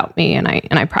done it without me. And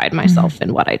I pride myself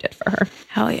in what I did for her.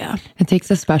 Hell yeah. It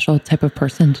takes a special type of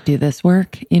person to do this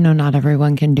work. You know, not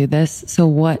everyone can do this. So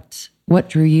what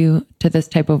drew you to this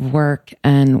type of work?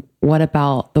 And what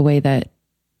about the way that,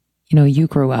 you know, you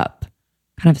grew up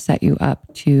kind of set you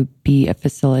up to be a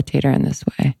facilitator in this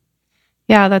way?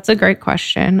 Yeah, that's a great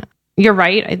question. You're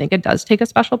right. I think it does take a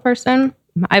special person.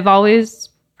 I've always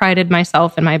prided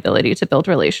myself in my ability to build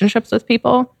relationships with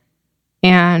people.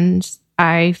 And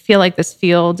I feel like this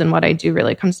field and what I do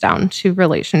really comes down to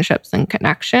relationships and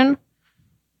connection.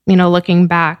 You know, looking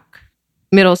back,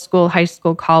 middle school, high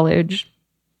school, college,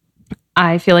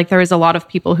 I feel like there was a lot of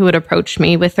people who would approach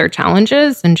me with their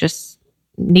challenges and just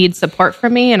need support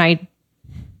from me. And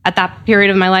at that period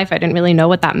of my life, I didn't really know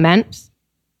what that meant.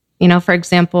 For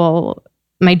example,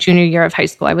 my junior year of high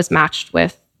school, I was matched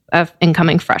with an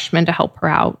incoming freshman to help her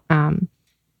out.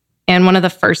 And one of the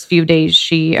first few days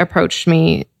she approached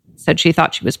me, said she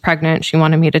thought she was pregnant. She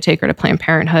wanted me to take her to Planned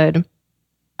Parenthood.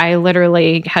 I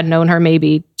literally had known her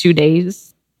maybe 2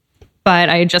 days, but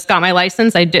I had just got my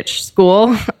license. I ditched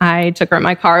school. I took her in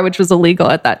my car, which was illegal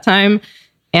at that time.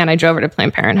 And I drove her to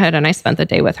Planned Parenthood and I spent the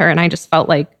day with her. And I just felt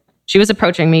like she was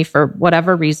approaching me for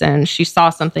whatever reason. She saw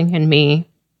something in me.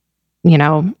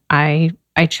 I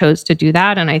chose to do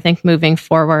that. And I think moving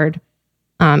forward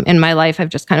in my life, I've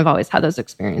just kind of always had those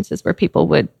experiences where people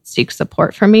would seek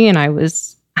support from me. And I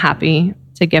was happy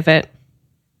to give it.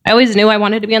 I always knew I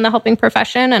wanted to be in the helping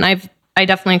profession. And I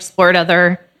definitely explored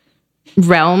other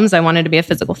realms. I wanted to be a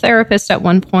physical therapist at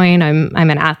one point. I'm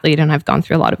an athlete and I've gone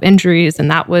through a lot of injuries. And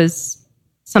that was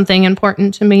something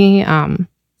important to me.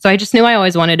 So I just knew I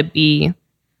always wanted to be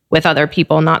with other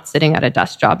people, not sitting at a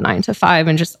desk job 9 to 5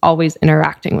 and just always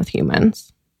interacting with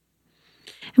humans.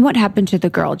 And what happened to the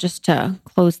girl, just to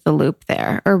close the loop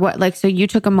there? Or what, so you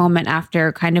took a moment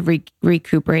after kind of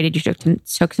recuperated, you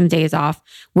took some days off.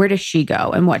 Where does she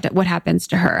go? And what happens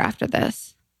to her after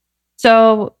this?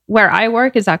 So where I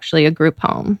work is actually a group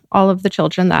home. All of the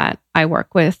children that I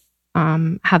work with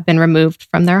have been removed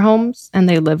from their homes and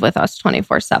they live with us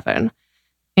 24/7.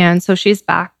 And so she's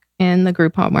back in the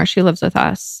group home where she lives with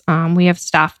us. We have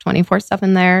staff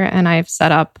 24/7 there, and I've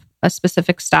set up a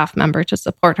specific staff member to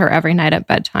support her every night at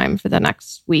bedtime for the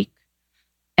next week.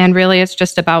 And really, it's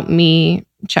just about me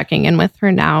checking in with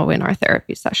her now in our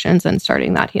therapy sessions and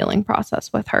starting that healing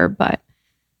process with her. But,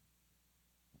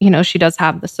 she does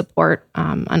have the support.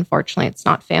 Unfortunately, it's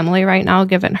not family right now,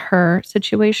 given her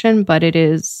situation, but it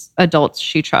is adults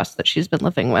she trusts that she's been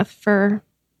living with for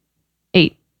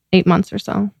eight months or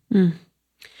so. Mm.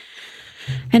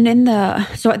 And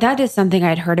so that is something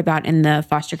I'd heard about in the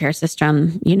foster care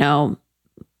system.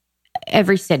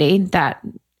 Every city that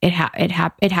it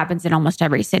happens in almost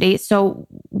every city. So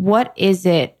what is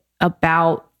it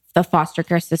about the foster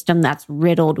care system that's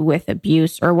riddled with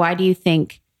abuse, or why do you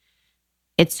think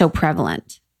it's so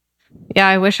prevalent? Yeah,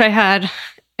 I wish I had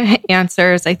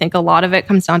answers. I think a lot of it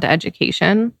comes down to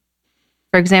education.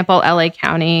 For example, LA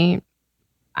County,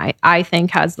 I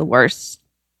think, has the worst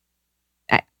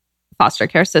foster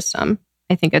care system.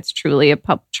 I think it's truly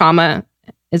trauma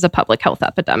is a public health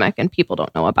epidemic and people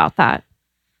don't know about that.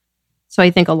 So I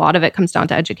think a lot of it comes down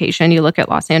to education. You look at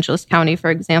Los Angeles County,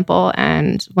 for example,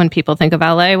 and when people think of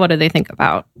LA, what do they think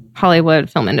about? Hollywood,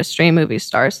 film industry, movie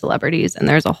stars, celebrities. And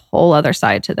there's a whole other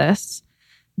side to this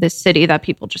city that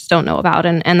people just don't know about.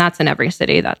 And that's in every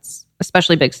city. That's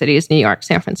especially big cities, New York,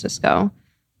 San Francisco.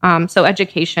 So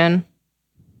education,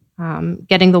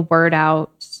 getting the word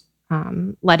out,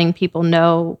 letting people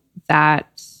know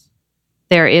that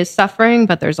there is suffering,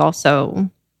 but there's also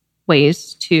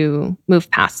ways to move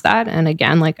past that. And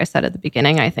again, like I said at the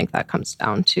beginning, I think that comes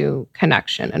down to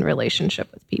connection and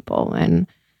relationship with people. And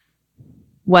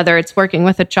whether it's working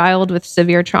with a child with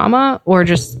severe trauma or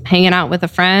just hanging out with a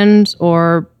friend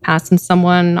or passing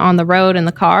someone on the road in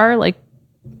the car,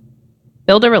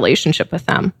 build a relationship with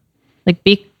them.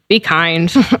 Be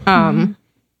kind.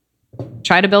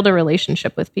 Try to build a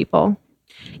relationship with people.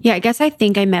 Yeah, I guess I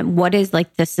think I meant, what is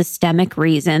the systemic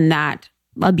reason that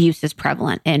abuse is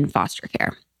prevalent in foster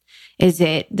care? Is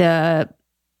it the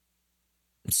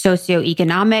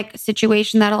socioeconomic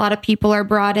situation that a lot of people are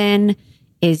brought in?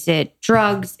 Is it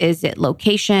drugs? Is it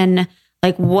location?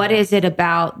 What is it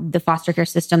about the foster care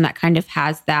system that kind of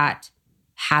has that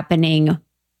happening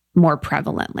more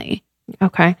prevalently?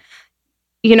 Okay.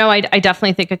 I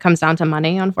definitely think it comes down to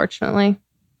money, unfortunately.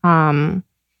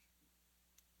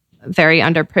 Very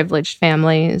underprivileged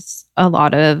families, a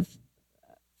lot of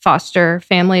foster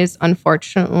families,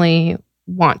 unfortunately,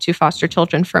 want to foster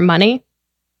children for money,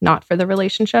 not for the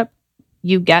relationship.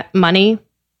 You get money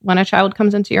when a child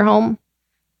comes into your home.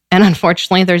 And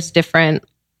unfortunately, there's different,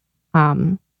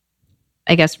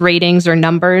 ratings or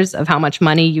numbers of how much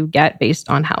money you get based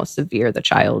on how severe the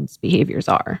child's behaviors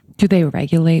are. Do they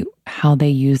regulate how they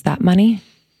use that money?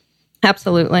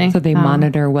 Absolutely. So they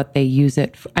monitor what they use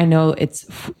it for. I know it's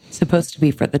supposed to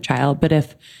be for the child, but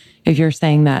if you're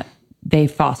saying that they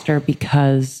foster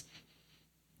because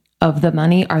of the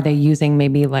money, are they using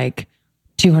maybe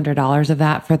 $200 of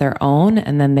that for their own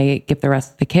and then they give the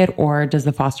rest to the kid? Or does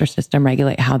the foster system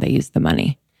regulate how they use the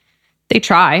money? They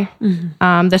try.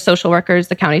 Mm-hmm. The social workers,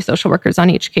 the county social workers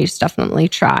on each case definitely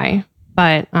try.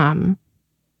 But,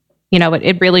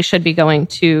 it really should be going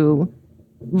to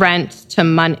rent, to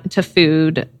money, to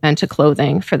food, and to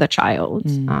clothing for the child.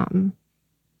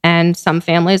 And some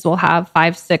families will have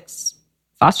 5, 6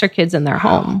 foster kids in their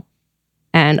home.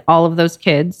 And all of those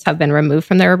kids have been removed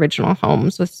from their original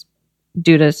homes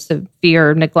due to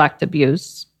severe neglect,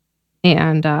 abuse.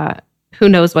 And who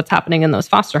knows what's happening in those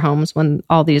foster homes when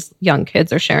all these young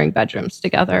kids are sharing bedrooms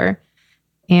together.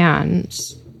 And,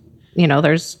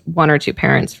 there's 1 or 2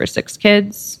 parents for 6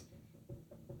 kids.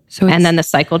 And then the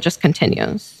cycle just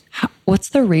continues. What's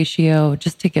the ratio,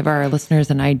 just to give our listeners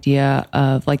an idea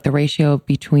of like the ratio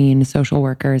between social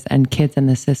workers and kids in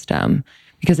the system?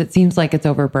 Because it seems like it's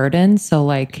overburdened. So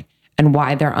and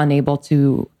why they're unable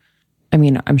to,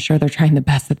 I'm sure they're trying the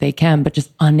best that they can, but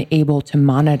just unable to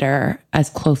monitor as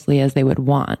closely as they would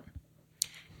want.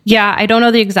 Yeah, I don't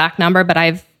know the exact number, but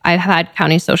I've had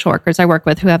county social workers I work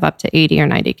with who have up to 80 or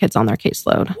 90 kids on their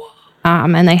caseload.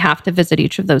 And they have to visit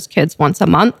each of those kids once a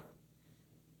month.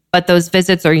 But those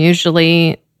visits are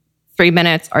usually 3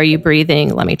 minutes. Are you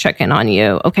breathing? Let me check in on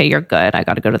you. Okay, you're good. I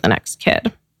got to go to the next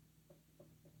kid.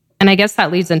 And I guess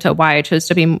that leads into why I chose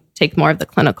to take more of the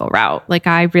clinical route.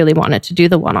 I really wanted to do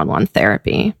the one-on-one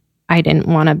therapy. I didn't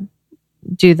want to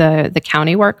do the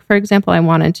county work, for example. I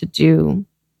wanted to do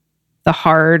the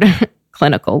hard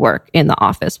clinical work in the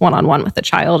office, one-on-one with the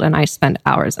child. And I spend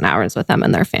hours and hours with them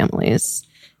and their families.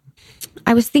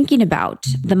 I was thinking about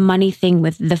the money thing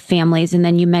with the families, and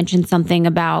then you mentioned something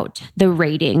about the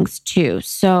ratings too.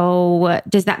 So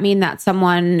does that mean that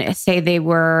someone, say they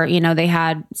were, they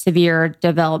had severe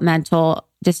developmental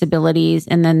disabilities,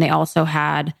 and then they also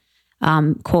had,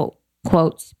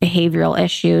 quotes, behavioral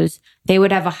issues, they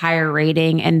would have a higher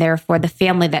rating, and therefore the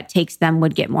family that takes them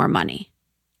would get more money?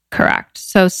 Correct.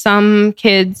 So some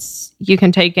kids you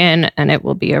can take in and it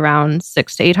will be around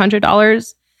 $600 to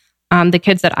 $800. The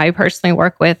kids that I personally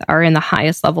work with are in the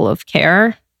highest level of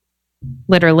care,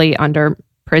 literally under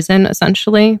prison,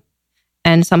 essentially.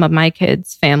 And some of my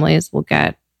kids' families will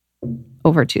get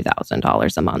over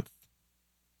 $2,000 a month.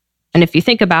 And if you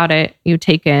think about it, you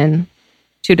take in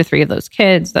 2 to 3 of those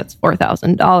kids, that's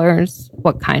 $4,000.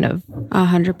 What kind of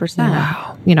 100%?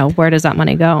 Wow. Where does that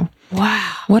money go?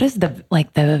 Wow. What is the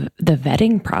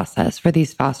vetting process for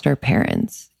these foster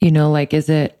parents? Is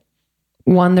it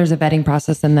one, there's a vetting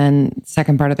process, and then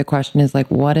second part of the question is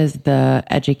what is the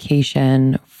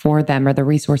education for them or the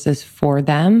resources for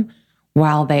them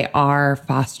while they are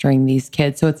fostering these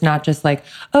kids? So it's not just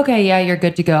okay, yeah, you're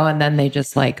good to go, and then they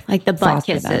just like the butt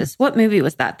kisses. Them. What movie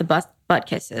was that? The butt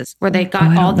kisses, where they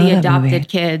got all the adopted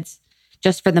kids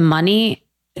just for the money.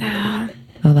 Oh,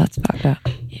 that's fucked up.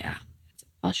 Yeah,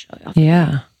 I'll show you.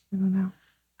 Yeah, I don't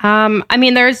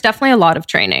know. There's definitely a lot of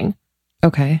training.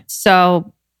 Okay,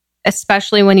 so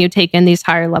especially when you take in these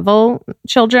higher level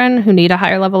children who need a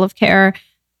higher level of care,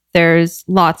 there's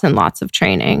lots and lots of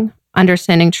training,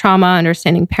 understanding trauma,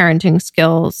 understanding parenting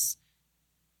skills,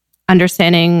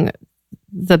 understanding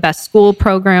the best school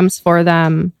programs for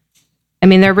them.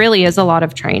 There really is a lot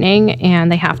of training,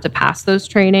 and they have to pass those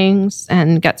trainings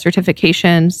and get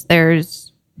certifications.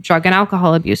 There's drug and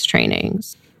alcohol abuse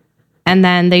trainings. And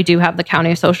then they do have the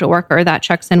county social worker that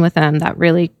checks in with them, that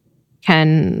really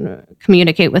can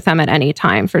communicate with them at any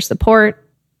time for support.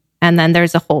 And then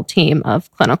there's a whole team of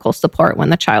clinical support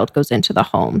when the child goes into the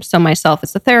home. So myself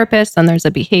as a therapist, and there's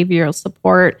a behavioral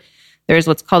support. There's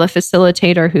what's called a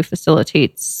facilitator who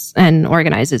facilitates and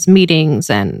organizes meetings,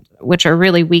 and which are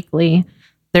really weekly.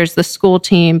 There's the school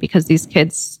team, because these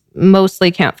kids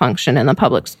mostly can't function in the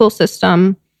public school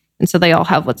system. And so they all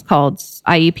have what's called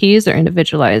IEPs, or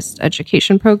individualized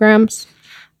education programs.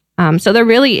 So there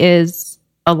really is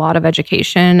a lot of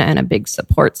education and a big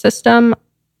support system.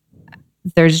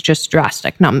 There's just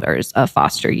drastic numbers of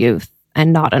foster youth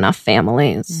and not enough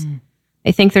families.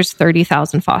 I think there's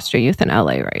 30,000 foster youth in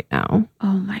LA right now.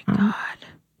 Oh my God.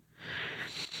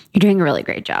 You're doing a really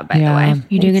great job, by the way.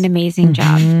 You're doing an amazing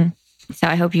job. So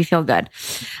I hope you feel good.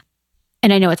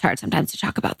 And I know it's hard sometimes to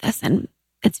talk about this, and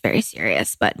it's very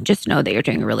serious, but just know that you're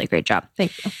doing a really great job.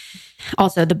 Thank you.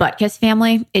 Also, the Butkus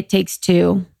family, it takes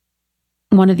two.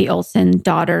 One of the Olsen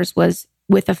daughters was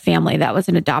with a family that was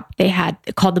they had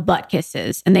called the Butt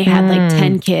Kisses, and they had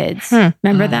 10 kids.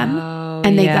 Remember them? Oh,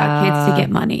 and they got kids to get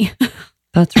money.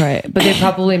 That's right. But they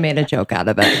probably made a joke out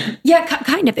of it. Yeah,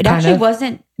 kind of. It actually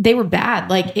wasn't, they were bad.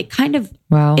 It kind of,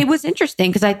 it was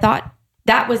interesting, because I thought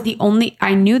that was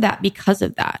I knew that because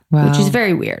of that, which is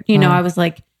very weird. I was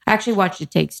I actually watched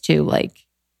It Takes Two,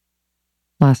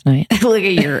 last night. like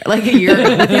a year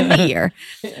within the year.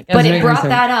 But it brought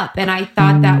that up, and I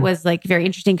thought that was very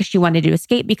interesting, because she wanted to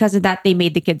escape because of that. They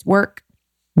made the kids work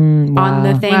on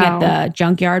the thing at the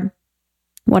junkyard,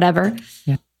 whatever.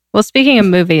 Yeah. Well, speaking of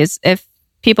movies, if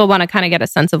people want to kind of get a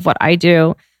sense of what I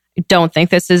do, I don't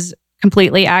think this is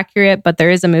completely accurate, but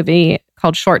there is a movie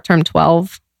called Short Term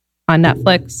 12 on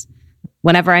Netflix.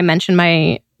 Whenever I mention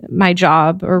my my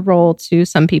job or role to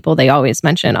some people, they always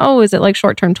mention, oh, is it like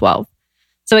short-term 12?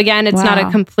 So again, it's not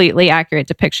a completely accurate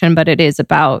depiction, but it is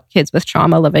about kids with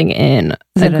trauma living in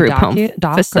a group home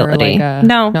facility. Like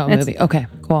no, movie. Okay,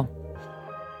 cool.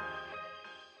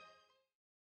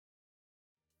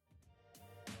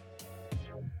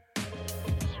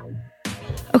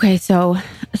 Okay, so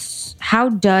how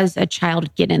does a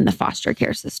child get in the foster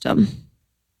care system?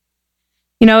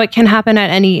 It can happen at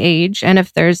any age. And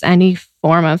if there's any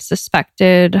form of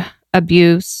suspected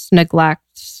abuse,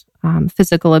 neglect,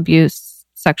 physical abuse,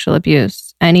 sexual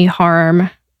abuse, any harm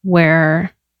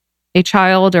where a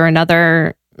child or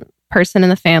another person in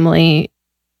the family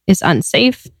is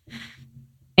unsafe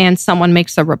and someone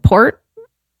makes a report,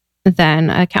 then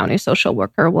a county social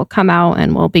worker will come out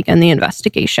and will begin the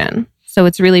investigation. So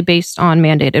it's really based on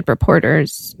mandated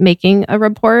reporters making a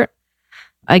report.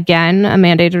 Again, a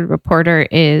mandated reporter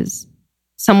is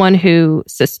someone who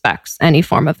suspects any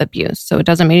form of abuse. So it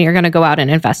doesn't mean you're going to go out and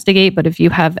investigate, but if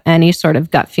you have any sort of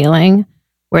gut feeling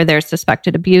where there's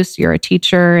suspected abuse, you're a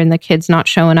teacher and the kid's not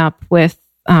showing up with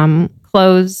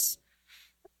clothes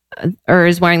or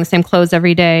is wearing the same clothes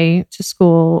every day to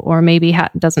school, or maybe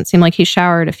doesn't seem like he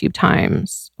showered a few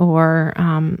times, or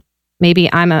maybe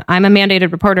I'm a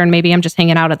mandated reporter and maybe I'm just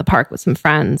hanging out at the park with some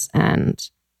friends and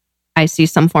I see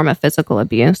some form of physical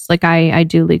abuse. Like I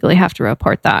do legally have to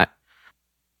report that.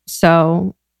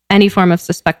 So any form of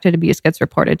suspected abuse gets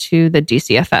reported to the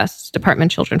DCFS,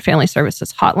 Department of Children and Family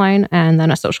Services hotline, and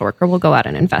then a social worker will go out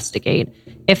and investigate.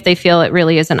 If they feel it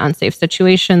really is an unsafe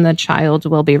situation, the child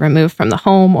will be removed from the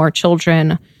home or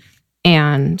children,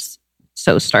 and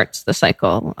so starts the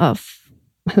cycle of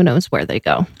who knows where they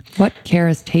go. What care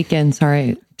is taken,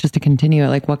 sorry, just to continue,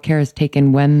 like what care is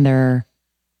taken when they're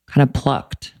kind of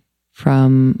plucked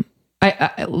from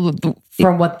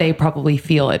what they probably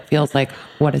feel? It feels like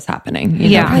what is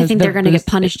happening. I think they're going to get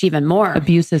punished even more.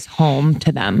 Abuse is home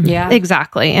to them. Yeah,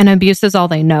 exactly. And abuse is all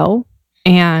they know.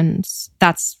 And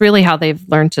that's really how they've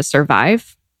learned to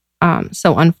survive.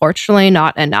 So unfortunately,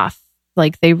 not enough.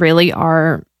 Like they really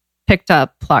are picked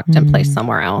up, plucked, and placed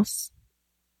somewhere else.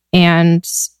 And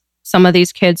some of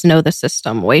these kids know the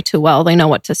system way too well. They know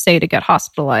what to say to get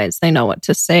hospitalized. They know what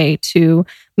to say to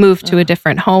move to a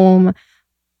different home.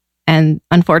 And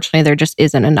unfortunately, there just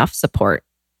isn't enough support.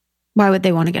 Why would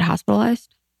they want to get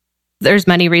hospitalized? There's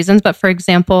many reasons. But for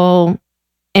example,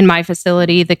 in my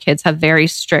facility, the kids have very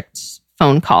strict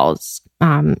phone calls.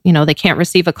 They can't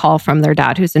receive a call from their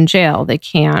dad who's in jail. They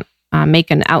can't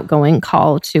make an outgoing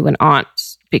call to an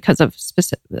aunt because of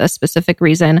a specific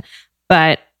reason.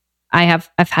 But I've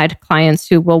had clients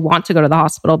who will want to go to the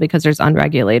hospital because there's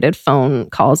unregulated phone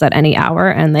calls at any hour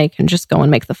and they can just go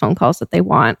and make the phone calls that they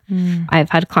want. I've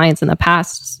had clients in the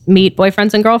past meet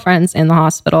boyfriends and girlfriends in the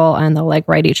hospital and they'll like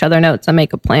write each other notes and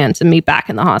make a plan to meet back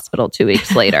in the hospital 2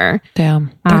 weeks later.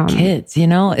 Damn. They're kids, it's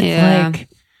like...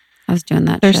 I was doing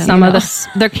that. There's some of the...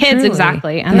 They're kids, truly.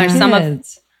 Exactly. And there's some of...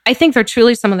 I think they're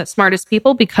truly some of the smartest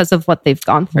people because of what they've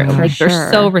gone through.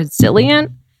 They're so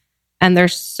resilient and they're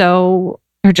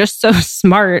just so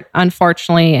smart,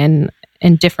 unfortunately,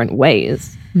 in different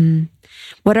ways. When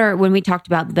we talked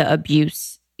about the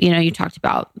abuse, you talked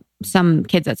about some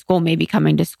kids at school maybe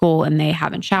coming to school and they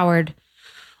haven't showered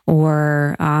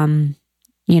or,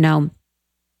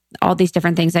 all these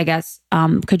different things, I guess.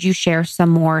 Could you share some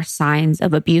more signs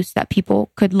of abuse that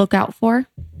people could look out for?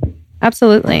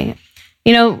 Absolutely.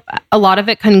 A lot of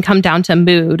it can come down to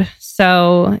mood.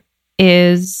 So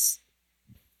is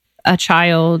a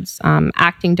child's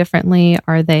acting differently?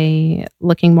 Are they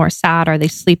looking more sad? Are they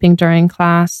sleeping during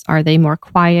class? Are they more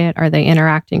quiet? Are they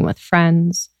interacting with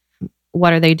friends?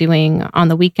 What are they doing on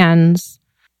the weekends?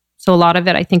 So a lot of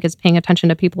it, I think, is paying attention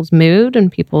to people's mood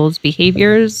and people's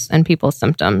behaviors and people's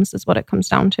symptoms is what it comes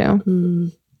down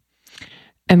to.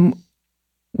 And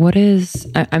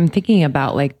I'm thinking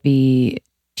about like the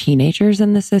teenagers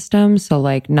in the system. So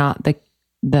like not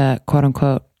the quote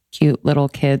unquote cute little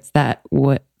kids that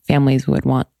families would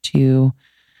want to,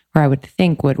 or I would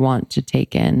think would want to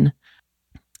take in.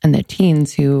 And the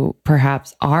teens who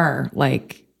perhaps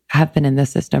have been in the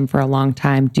system for a long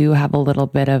time, do have a little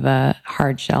bit of a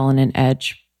hard shell and an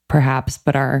edge perhaps,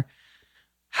 but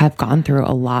have gone through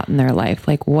a lot in their life.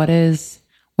 Like what is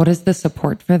the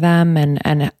support for them?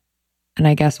 And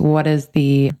I guess what is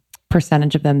the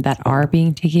percentage of them that are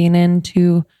being taken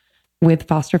into with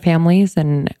foster families,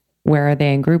 and where are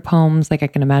they in group homes? Like I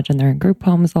can imagine they're in group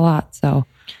homes a lot. So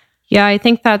yeah, I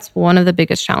think that's one of the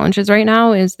biggest challenges right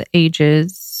now is the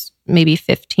ages maybe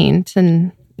 15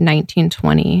 to 19,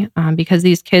 20, because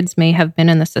these kids may have been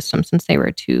in the system since they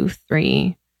were 2,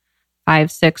 3,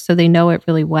 5, 6, so they know it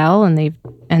really well, and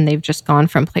they've just gone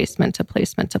from placement to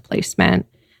placement to placement.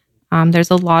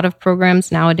 There's a lot of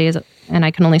programs nowadays, and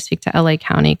I can only speak to LA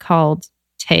County, called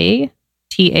TAY,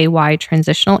 T-A-Y,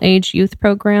 Transitional Age Youth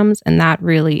Programs, and that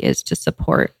really is to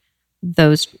support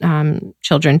those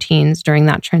children, teens during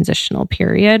that transitional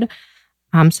period.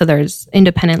 So there's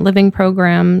independent living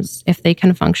programs, if they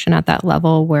can function at that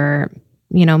level where,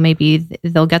 maybe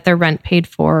they'll get their rent paid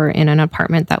for in an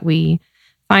apartment that we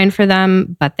find for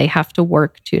them, but they have to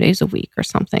work 2 days a week or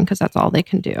something because that's all they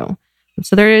can do.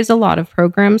 So there is a lot of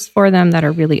programs for them that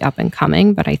are really up and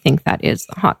coming, but I think that is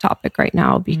the hot topic right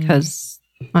now because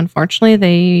unfortunately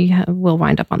they will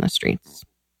wind up on the streets.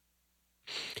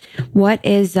 What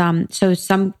is, so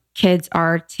some kids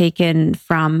are taken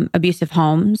from abusive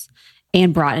homes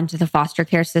and brought into the foster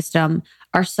care system.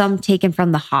 Are some taken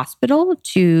from the hospital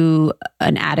to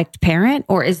an addict parent,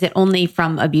 or is it only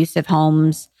from abusive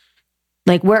homes?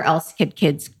 Like, where else could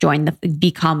kids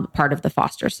become part of the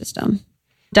foster system?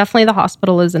 Definitely the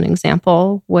hospital is an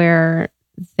example where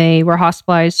they were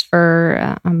hospitalized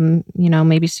for,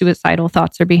 maybe suicidal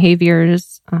thoughts or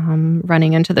behaviors,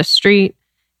 running into the street,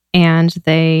 and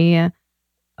they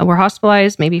were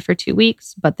hospitalized maybe for 2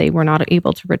 weeks, but they were not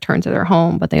able to return to their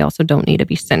home, but they also don't need to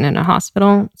be sitting in a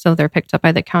hospital. So they're picked up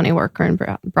by the county worker and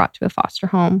brought to a foster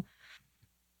home.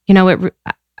 It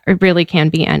really can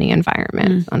be any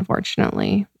environment,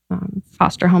 unfortunately.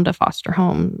 Foster home to foster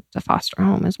home to foster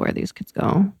home is where these kids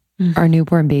go. Our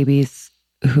newborn babies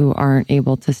who aren't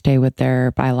able to stay with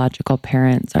their biological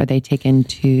parents, are they taken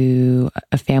to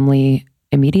a family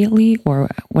immediately, or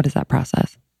what is that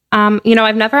process?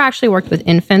 I've never actually worked with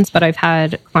infants, but I've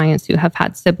had clients who have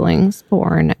had siblings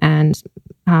born and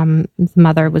the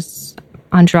mother was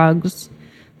on drugs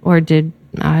or did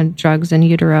drugs in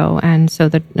utero. And so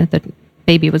the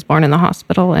baby was born in the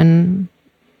hospital and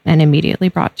immediately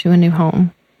brought to a new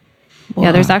home. Wow.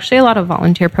 Yeah, there's actually a lot of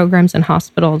volunteer programs in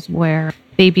hospitals where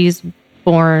babies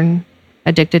born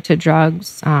addicted to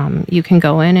drugs, you can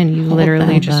go in and you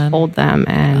literally just hold them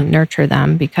and nurture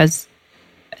them, because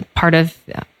part of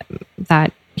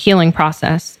that healing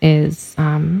process is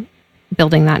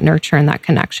building that nurture and that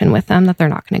connection with them that they're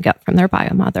not going to get from their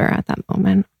bio mother at that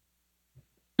moment.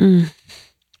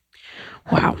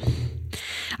 Wow.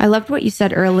 I loved what you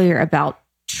said earlier about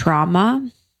trauma.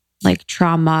 Like,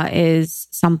 trauma is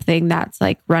something that's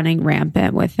like running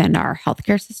rampant within our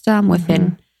healthcare system,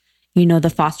 within,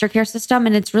 the foster care system.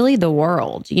 And it's really the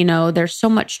world. There's so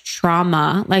much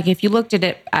trauma. Like, if you looked at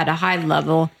it at a high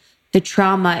level, the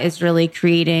trauma is really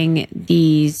creating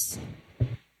these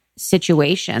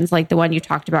situations like the one you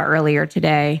talked about earlier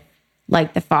today,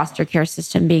 like the foster care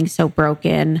system being so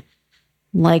broken,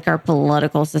 like our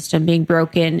political system being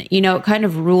broken. It kind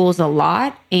of rules a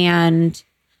lot. And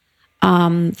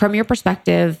from your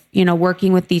perspective,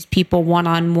 working with these people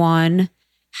one-on-one,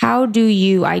 how do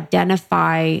you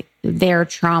identify their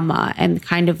trauma and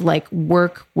kind of like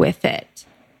work with it?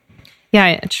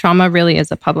 Yeah, trauma really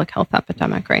is a public health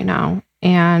epidemic right now.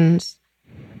 And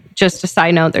just a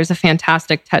side note, there's a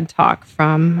fantastic TED Talk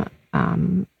from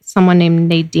someone named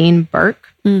Nadine Burke,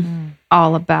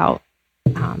 all about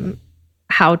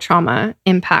how trauma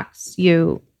impacts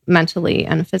you mentally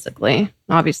and physically,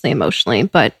 obviously emotionally,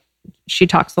 but she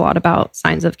talks a lot about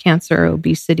signs of cancer,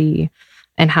 obesity,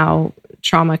 and how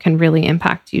trauma can really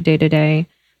impact you day to day.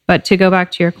 But to go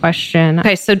back to your question,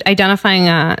 okay, so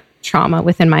identifying trauma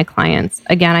within my clients,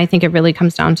 again, I think it really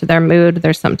comes down to their mood,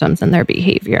 their symptoms, and their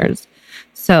behaviors.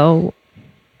 So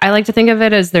I like to think of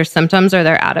it as their symptoms or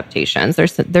their adaptations.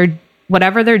 They're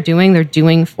whatever they're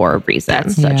doing for a reason.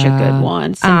 That's such a good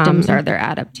one. Symptoms are their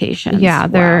adaptations. Yeah,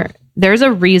 there's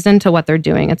a reason to what they're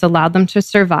doing. It's allowed them to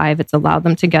survive. It's allowed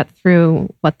them to get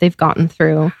through what they've gotten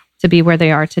through to be where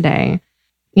they are today.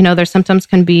 Their symptoms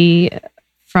can be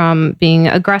from being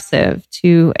aggressive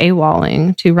to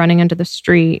AWOLing, to running into the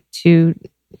street, to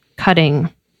cutting,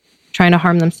 trying to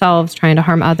harm themselves, trying to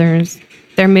harm others.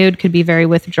 Their mood could be very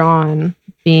withdrawn,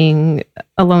 being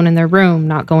alone in their room,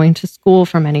 not going to school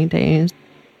for many days.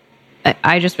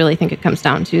 I just really think it comes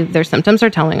down to their symptoms are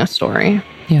telling a story.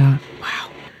 Yeah. Wow.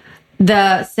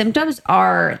 The symptoms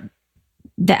are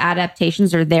the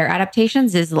adaptations, or their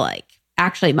adaptations, is like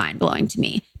actually mind blowing to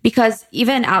me, because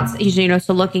even outside,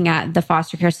 so looking at the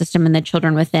foster care system and the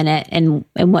children within it and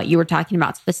what you were talking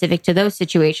about specific to those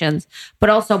situations,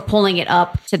 but also pulling it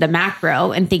up to the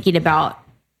macro and thinking about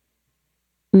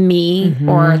me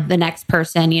or the next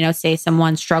person, say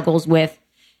someone struggles with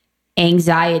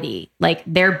anxiety, like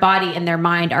their body and their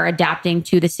mind are adapting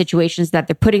to the situations that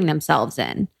they're putting themselves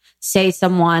in. Say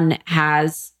someone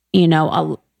has,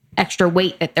 a extra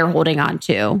weight that they're holding on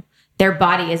to. their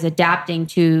body is adapting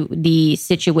to the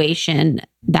situation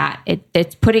that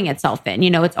it's putting itself in.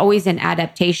 It's always an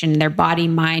adaptation. Their body,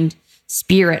 mind,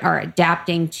 spirit are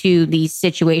adapting to these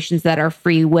situations that our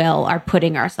free will are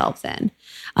putting ourselves in.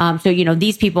 So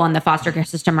these people in the foster care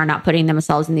system are not putting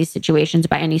themselves in these situations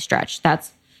by any stretch.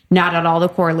 That's not at all the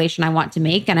correlation I want to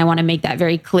make. And I want to make that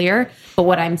very clear. But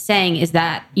what I'm saying is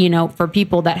that, for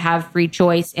people that have free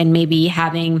choice and maybe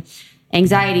having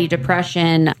anxiety,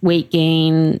 depression, weight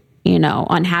gain,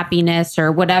 unhappiness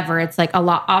or whatever, it's like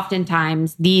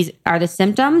oftentimes these are the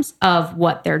symptoms of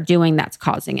what they're doing that's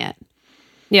causing it.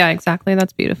 Yeah, exactly.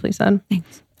 That's beautifully said.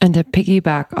 Thanks. And to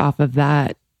piggyback off of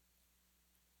that,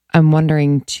 I'm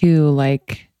wondering too,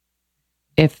 like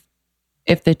if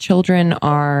the children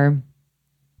are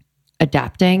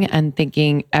adapting and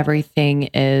thinking everything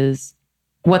is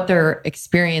what they're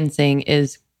experiencing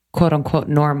is quote unquote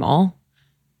normal,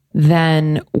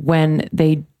 then when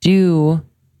they do,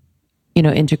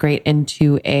 integrate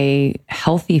into a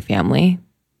healthy family,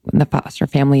 when the foster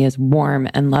family is warm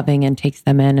and loving and takes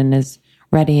them in and is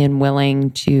ready and willing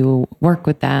to work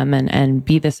with them and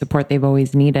be the support they've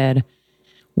always needed,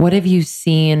 what have you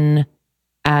seen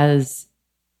as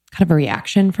kind of a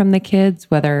reaction from the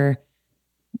kids? Whether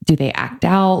do they act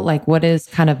out? Like, what is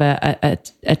kind of a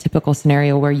typical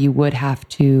scenario where you would have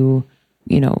to,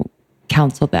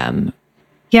 counsel them?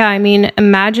 Yeah, I mean,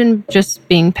 imagine just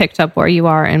being picked up where you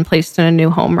are and placed in a new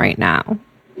home right now.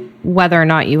 Whether or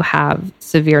not you have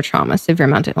severe trauma, severe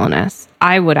mental illness,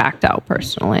 I would act out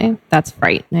personally. That's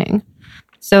frightening.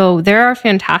 So there are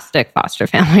fantastic foster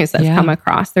families that come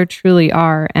across. There truly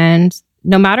are. And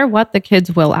no matter what, the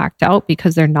kids will act out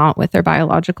because they're not with their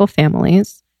biological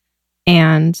families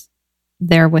and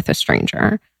they're with a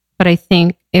stranger. But I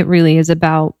think it really is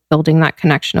about building that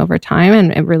connection over time.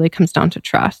 And it really comes down to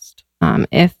trust.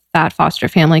 If that foster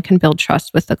family can build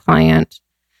trust with the client,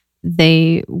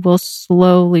 they will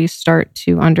slowly start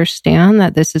to understand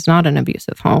that this is not an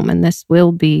abusive home and this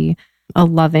will be a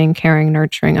loving, caring,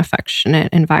 nurturing,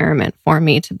 affectionate environment for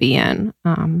me to be in.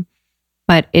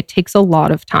 But it takes a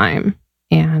lot of time.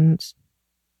 And,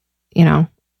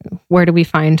 where do we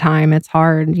find time? It's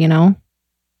hard, It's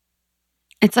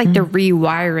like the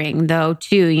rewiring, though,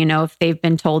 too. If they've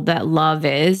been told that love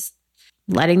is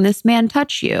letting this man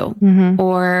touch you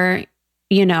or,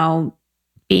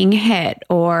 being hit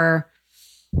or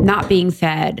not being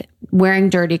fed, wearing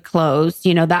dirty clothes,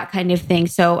 that kind of thing.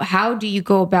 So how do you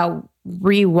go about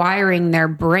rewiring their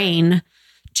brain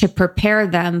to prepare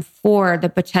them for the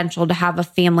potential to have a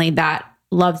family that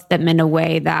loves them in a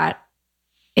way that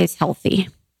is healthy?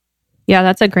 Yeah,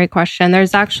 that's a great question.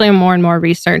 There's actually more and more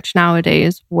research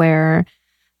nowadays where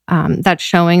that's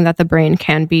showing that the brain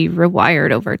can be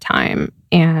rewired over time.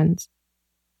 And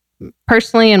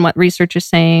personally, and what research is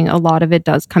saying, a lot of it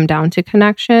does come down to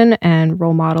connection and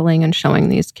role modeling and showing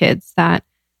these kids that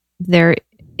there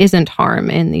isn't harm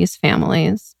in these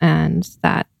families and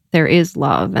that there is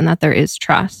love and that there is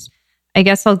trust. I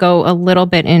guess I'll go a little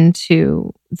bit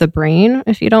into the brain,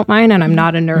 if you don't mind. And I'm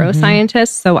not a neuroscientist,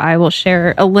 so I will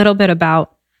share a little bit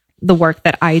about the work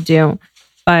that I do.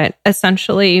 But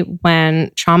essentially,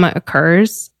 when trauma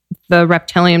occurs, the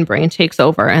reptilian brain takes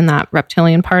over. And that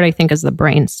reptilian part, I think, is the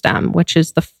brain stem, which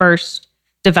is the first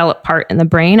developed part in the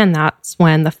brain. And that's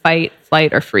when the fight,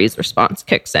 flight, or freeze response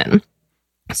kicks in.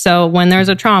 So when there's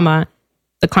a trauma,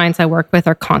 the clients I work with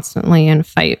are constantly in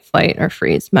fight, flight, or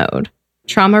freeze mode.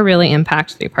 Trauma really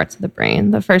impacts 3 parts of the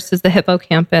brain. The first is the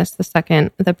hippocampus, the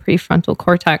second, the prefrontal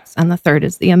cortex, and the third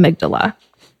is the amygdala.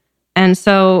 And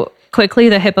so quickly,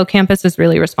 the hippocampus is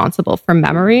really responsible for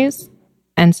memories.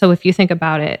 And so if you think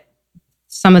about it,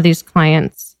 some of these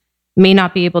clients may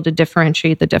not be able to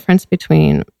differentiate the difference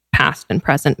between past and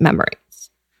present memories.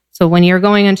 So when you're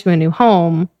going into a new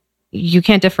home, you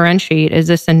can't differentiate. Is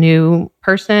this a new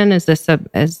person? Is this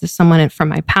someone from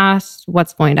my past?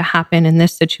 What's going to happen in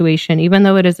this situation? Even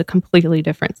though it is a completely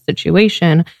different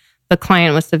situation, the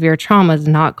client with severe trauma is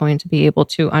not going to be able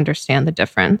to understand the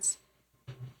difference.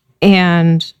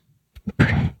 And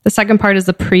the second part is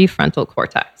the prefrontal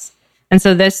cortex. And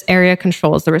so this area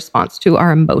controls the response to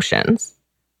our emotions.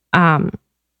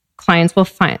 Clients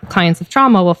of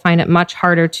trauma will find it much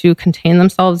harder to contain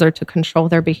themselves or to control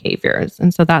their behaviors.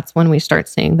 And so that's when we start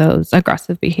seeing those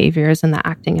aggressive behaviors and the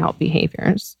acting out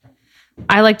behaviors.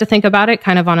 I like to think about it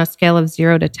kind of on a scale of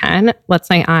 0 to 10. Let's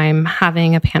say I'm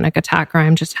having a panic attack or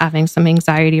I'm just having some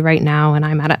anxiety right now and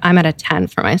I'm at a 10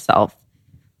 for myself.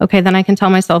 Okay, then I can tell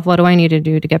myself, what do I need to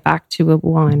do to get back to a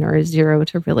 1 or a 0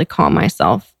 to really calm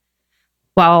myself?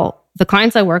 Well, the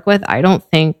clients I work with, I don't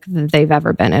think that they've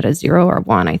ever been at a 0 or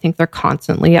 1. I think they're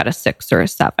constantly at a 6 or a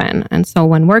 7. And so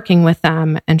when working with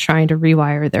them and trying to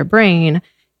rewire their brain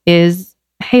is,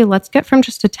 hey, let's get from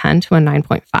just a 10 to a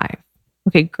 9.5.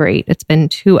 Okay, great. It's been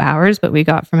 2 hours, but we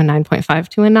got from a 9.5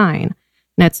 to a 9.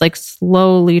 And it's like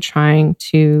slowly trying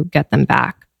to get them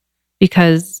back,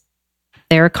 because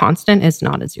their constant is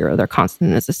not a 0. Their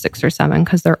constant is a 6 or 7,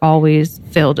 because they're always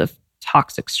filled with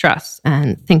toxic stress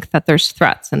and think that there's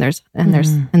threats and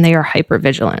they are hyper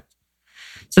vigilant.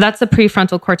 So that's the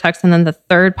prefrontal cortex. And then the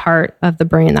third part of the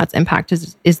brain that's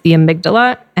impacted is the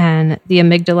amygdala. And the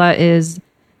amygdala is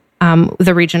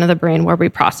the region of the brain where we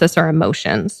process our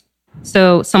emotions.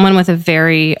 So someone with a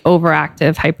very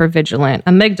overactive, hypervigilant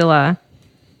amygdala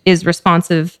is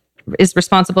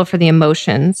responsible for the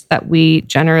emotions that we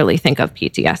generally think of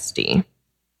PTSD.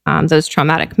 Those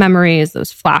traumatic memories,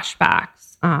 those flashbacks,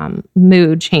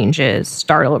 mood changes,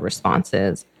 startle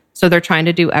responses. So they're trying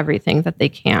to do everything that they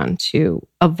can to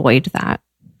avoid that.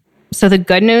 So the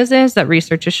good news is that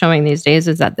research is showing these days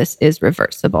is that this is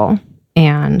reversible,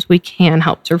 and we can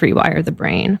help to rewire the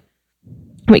brain.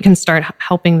 We can start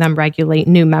helping them regulate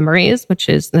new memories, which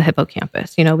is the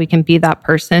hippocampus. We can be that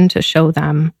person to show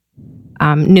them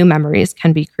new memories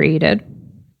can be created,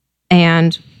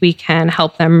 and we can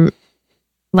help them,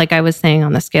 like I was saying,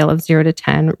 on the scale of 0 to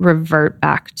 10, revert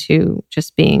back to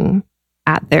just being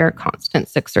at their constant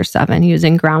 6 or 7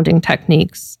 using grounding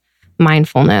techniques,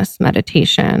 mindfulness,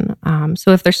 meditation.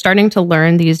 So if they're starting to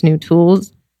learn these new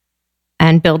tools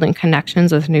and building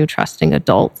connections with new trusting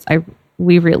adults,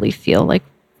 we really feel like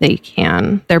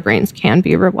their brains can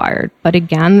be rewired. But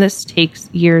again, this takes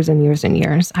years and years and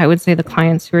years. I would say the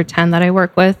clients who are 10 that I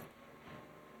work with,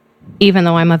 even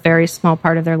though I'm a very small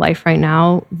part of their life right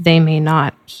now, they may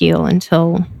not heal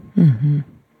until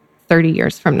 30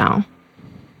 years from now.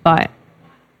 But,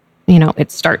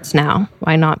 it starts now.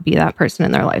 Why not be that person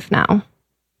in their life now?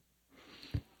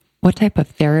 What type of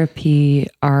therapy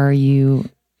are you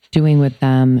doing with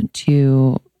them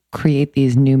to create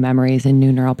these new memories and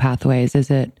new neural pathways? Is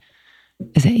it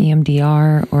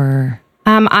EMDR or?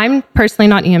 I'm personally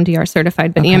not EMDR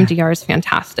certified, but okay. EMDR is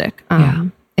fantastic.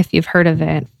 If you've heard of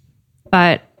it.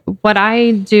 But what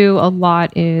I do a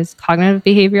lot is cognitive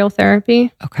behavioral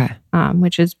therapy. Okay.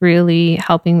 Which is really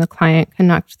helping the client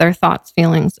connect their thoughts,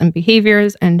 feelings, and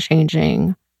behaviors and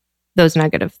changing those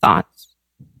negative thoughts.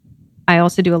 I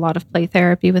also do a lot of play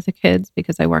therapy with the kids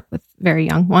because I work with very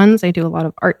young ones. I do a lot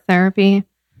of art therapy.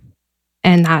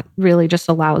 And that really just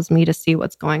allows me to see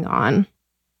what's going on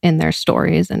in their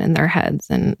stories and in their heads.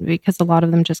 And because a lot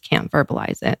of them just can't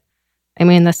verbalize it. I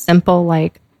mean, the simple,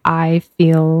 I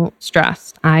feel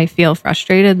stressed, I feel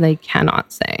frustrated, they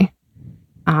cannot say.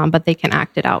 But they can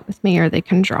act it out with me or they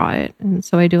can draw it. And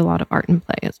so I do a lot of art and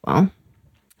play as well.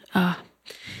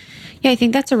 Yeah, I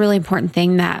think that's a really important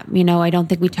thing that, I don't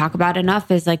think we talk about enough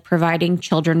is providing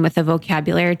children with a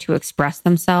vocabulary to express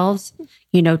themselves,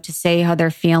 to say how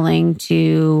they're feeling,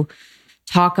 to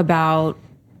talk about,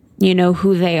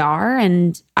 who they are.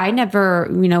 And I never,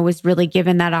 was really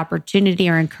given that opportunity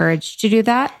or encouraged to do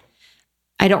that.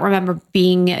 I don't remember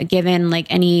being given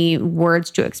any words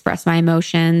to express my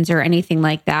emotions or anything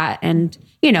like that. And,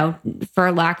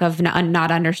 for lack of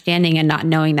not understanding and not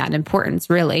knowing that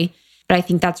importance, really. But I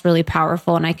think that's really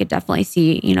powerful. And I could definitely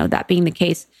see, that being the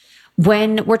case.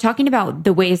 When we're talking about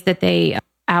the ways that they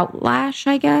outlash,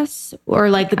 I guess, or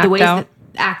the ways that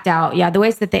act out. Yeah, the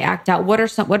ways that they act out. What are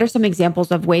some examples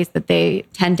of ways that they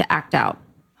tend to act out?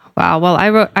 Wow.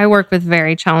 Well, I work with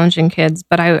very challenging kids,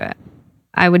 but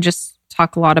I would just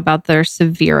talk a lot about their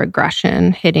severe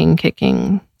aggression, hitting,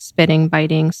 kicking, spitting,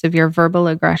 biting, severe verbal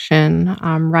aggression,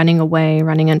 running away,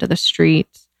 running into the street,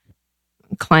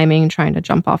 climbing, trying to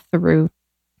jump off the roof,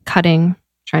 cutting,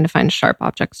 trying to find sharp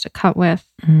objects to cut with.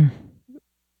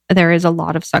 There is a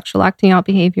lot of sexual acting out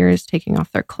behaviors, taking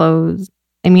off their clothes.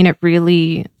 I mean, it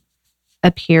really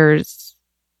appears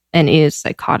and is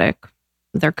psychotic.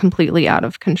 They're completely out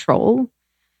of control.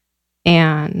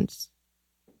 And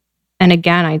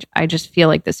again, I just feel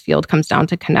like this field comes down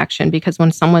to connection, because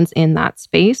when someone's in that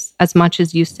space, as much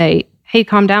as you say, hey,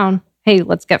 calm down, hey,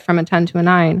 let's get from a 10 to a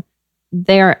 9,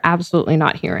 they're absolutely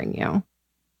not hearing you.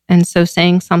 And so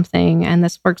saying something, and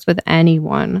this works with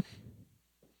anyone,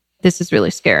 this is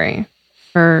really scary,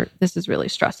 or this is really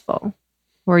stressful,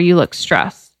 or you look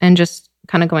stressed, and just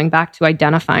kind of going back to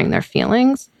identifying their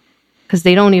feelings, because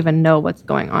they don't even know what's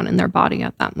going on in their body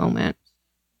at that moment.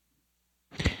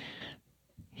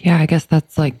 Yeah, I guess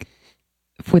that's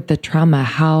with the trauma,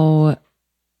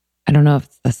 I don't know if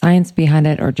it's the science behind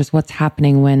it or just what's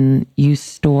happening when you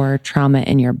store trauma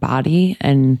in your body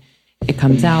and it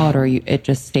comes out, or it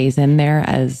just stays in there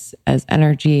as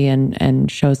energy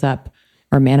and shows up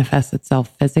or manifests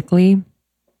itself physically.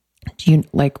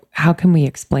 How can we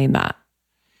explain that?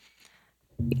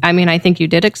 I mean, I think you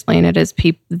did explain it as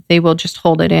they will just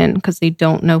hold it in because they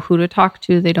don't know who to talk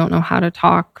to. They don't know how to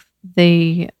talk.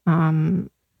 They,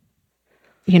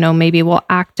 maybe will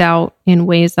act out in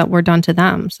ways that were done to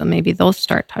them. So maybe they'll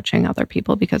start touching other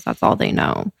people because that's all they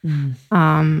know.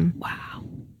 Wow.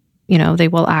 They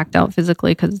will act out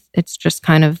physically because it's just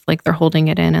kind of like they're holding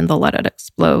it in and they'll let it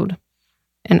explode.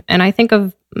 And I think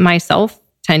of myself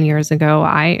 10 years ago,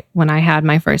 when I had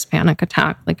my first panic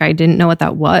attack, like I didn't know what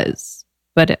that was.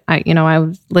 But I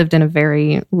lived in a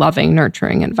very loving,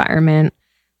 nurturing environment.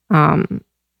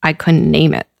 I couldn't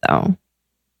name it though.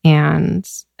 And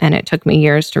it took me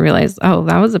years to realize, oh,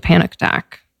 that was a panic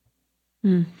attack.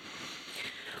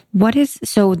 What is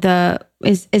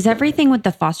everything with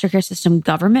the foster care system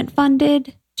government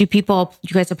funded? Do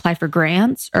you guys apply for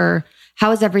grants, or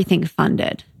how is everything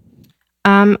funded?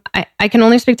 I can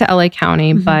only speak to LA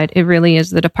County, but it really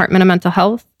is the Department of Mental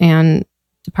Health and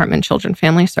Department of Children and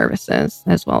Family Services,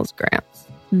 as well as grants.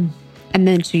 And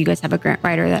then so you guys have a grant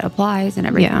writer that applies and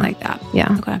everything like that.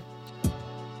 Yeah. Okay.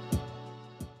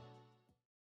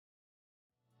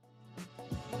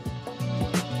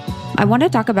 I want to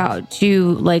talk about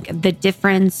too, like the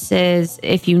differences,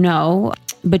 if you know,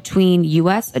 between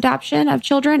U.S. adoption of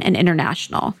children and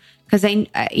international. Because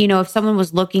if someone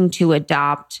was looking to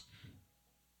adopt,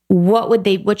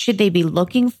 what should they be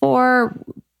looking for?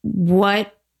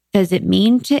 What does it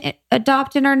mean to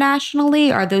adopt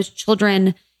internationally? Are those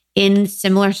children in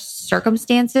similar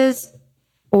circumstances?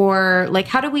 Or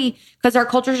like, because our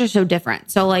cultures are so different.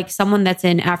 So like someone that's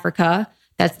in Africa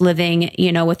that's living,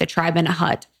 with a tribe in a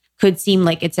hut could seem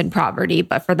like it's in poverty,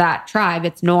 but for that tribe,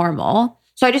 it's normal.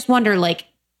 So I just wonder, like,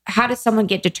 how does someone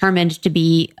get determined to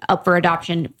be up for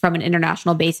adoption from an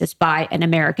international basis by an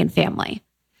American family?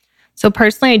 So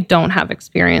personally, I don't have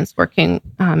experience working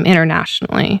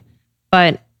internationally,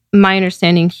 but my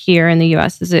understanding here in the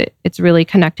U.S. is it's really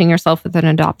connecting yourself with an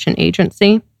adoption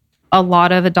agency. A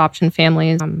lot of adoption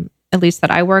families, at least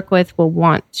that I work with, will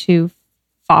want to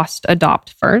FOST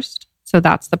adopt first. So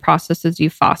that's the process, is you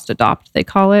FOST adopt, they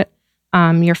call it.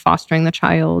 You're fostering the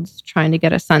child, trying to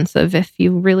get a sense of if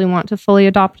you really want to fully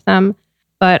adopt them.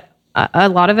 But a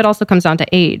lot of it also comes down to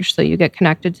age. So you get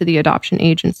connected to the adoption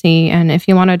agency. And if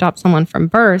you want to adopt someone from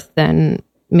birth, then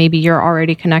maybe you're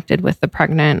already connected with the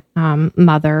pregnant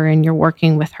mother and you're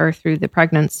working with her through the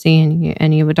pregnancy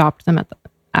and you adopt them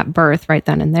at birth right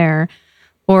then and there.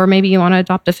 Or maybe you want to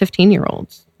adopt a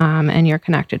 15-year-old and you're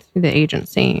connected through the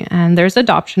agency. And there's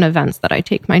adoption events that I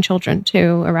take my children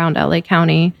to around LA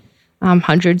County.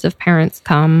 Hundreds of parents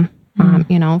come,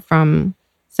 from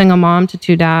single mom to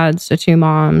two dads to two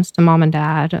moms to mom and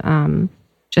dad,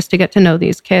 just to get to know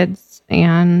these kids.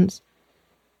 And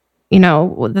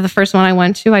the first one I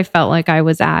went to, I felt like I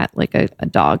was at like a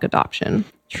dog adoption.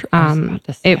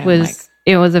 It was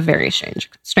a very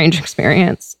strange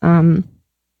experience.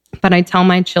 But I tell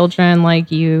my children, like,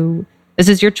 this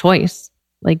is your choice.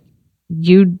 Like,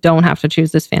 you don't have to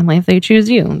choose this family if they choose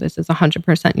you. This is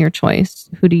 100% your choice.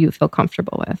 Who do you feel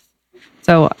comfortable with?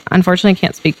 So unfortunately, I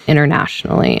can't speak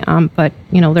internationally. But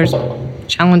there's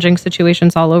challenging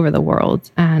situations all over the world,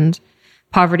 and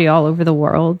poverty all over the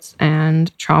world,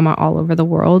 and trauma all over the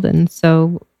world. And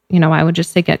so, I would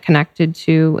just say get connected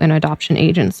to an adoption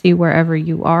agency wherever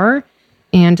you are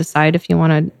and decide if you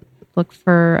want to look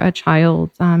for a child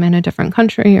in a different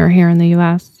country or here in the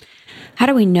U.S. How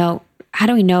do we know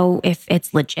if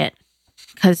it's legit?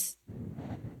 Because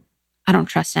I don't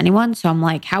trust anyone. So I'm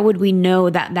like, how would we know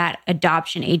that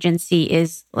adoption agency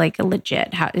is like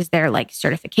legit? How is there like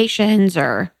certifications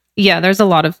or? Yeah, there's a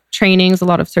lot of trainings, a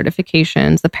lot of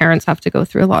certifications. The parents have to go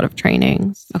through a lot of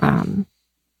trainings. Okay.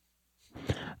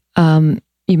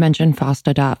 You mentioned FOST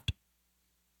adopt.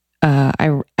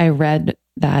 I read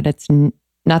that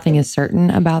nothing is certain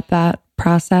about that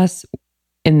process,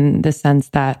 in the sense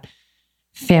that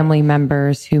family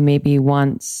members who maybe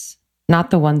once,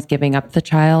 not the ones giving up the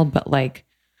child, but like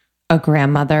a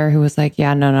grandmother who was like,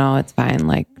 yeah, no, it's fine.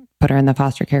 Like, put her in the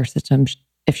foster care system.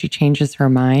 If she changes her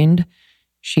mind,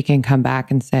 she can come back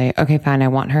and say, okay, fine, I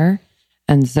want her.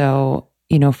 And so,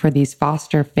 for these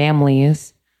foster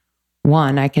families,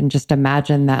 one, I can just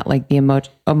imagine that like the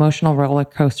emotional roller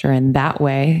coaster in that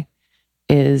way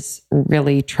is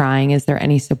really trying. Is there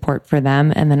any support for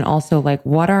them? And then also like,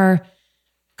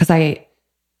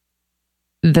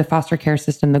 the foster care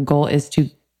system, the goal is to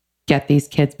get these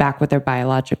kids back with their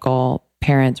biological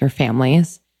parents or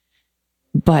families.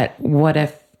 But what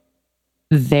if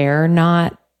they're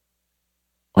not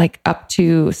like up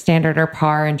to standard or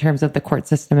par in terms of the court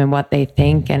system and what they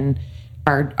think? And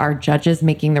are judges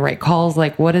making the right calls?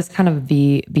 Like, what is kind of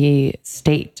the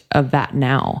state of that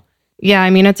now? Yeah, I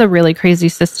mean, it's a really crazy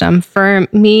system. For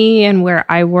me and where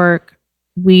I work,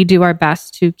 we do our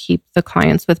best to keep the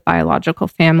clients with biological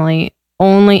family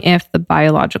only if the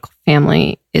biological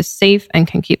family is safe and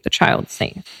can keep the child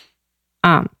safe.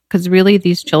 Because really,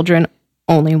 these children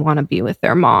only want to be with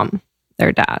their mom,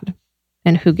 their dad,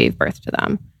 and who gave birth to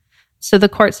them. So the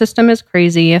court system is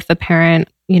crazy. If a parent,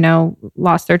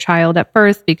 lost their child at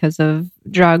birth because of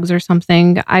drugs or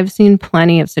something, I've seen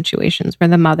plenty of situations where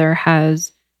the mother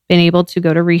has been able to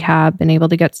go to rehab, been able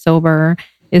to get sober,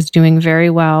 is doing very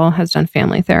well, has done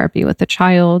family therapy with the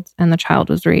child, and the child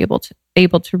was able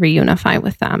to reunify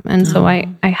with them. And so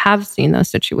I have seen those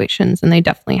situations, and they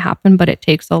definitely happen, but it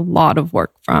takes a lot of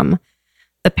work from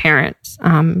the parents.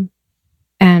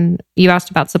 And you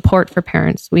asked about support for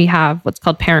parents. We have what's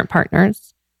called parent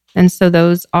partners. And so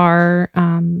those are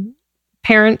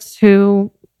parents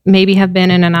who maybe have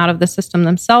been in and out of the system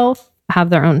themselves, have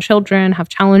their own children, have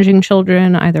challenging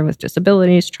children, either with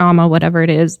disabilities, trauma, whatever it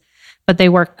is. But they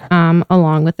work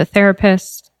along with the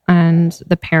therapist and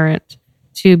the parent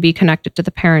to be connected to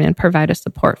the parent and provide a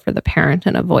support for the parent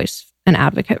and a voice, an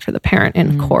advocate for the parent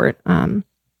in court.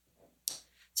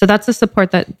 So that's the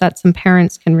support that some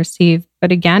parents can receive.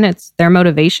 But again, it's their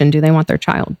motivation. Do they want their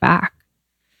child back?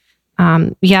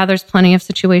 There's plenty of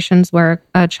situations where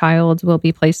a child will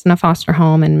be placed in a foster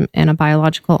home and a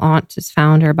biological aunt is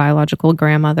found, or a biological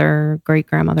grandmother, great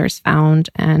grandmother is found,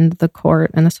 and the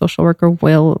court and the social worker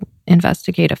will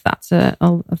investigate if that's a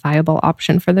viable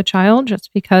option for the child.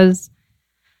 Just because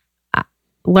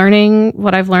learning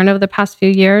what I've learned over the past few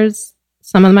years,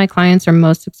 some of my clients are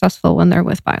most successful when they're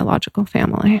with biological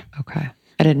family. Okay.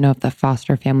 I didn't know if the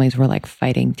foster families were like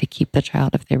fighting to keep the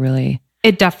child if they really...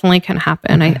 It definitely can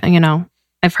happen. Okay.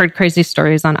 I've heard crazy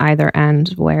stories on either end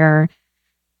where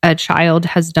a child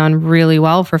has done really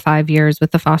well for 5 years with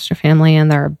the foster family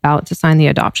and they're about to sign the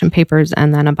adoption papers,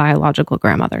 and then a biological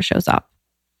grandmother shows up.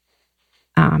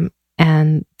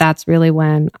 And that's really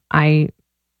when I,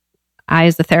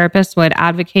 as the therapist, would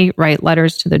advocate, write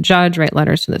letters to the judge, write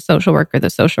letters to the social worker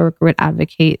would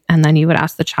advocate, and then you would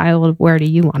ask the child, where do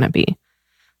you want to be?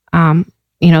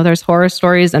 There's horror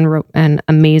stories and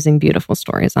amazing, beautiful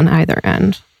stories on either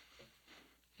end.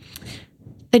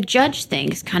 The judge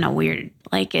thing is kind of weird.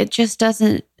 Like, it just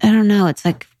doesn't, I don't know. It's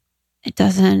like, it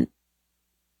doesn't,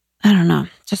 I don't know.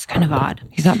 It's just kind of odd.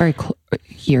 He's not very,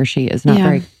 he or she is not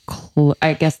very,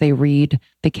 I guess they read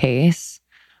the case,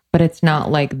 but it's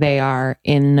not like they are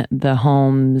in the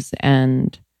homes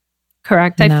and...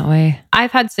 Correct. In that way.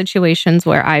 I've had situations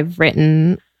where I've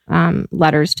written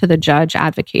letters to the judge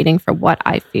advocating for what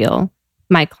I feel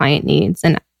my client needs.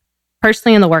 And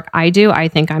personally, in the work I do, I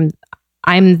think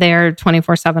I'm there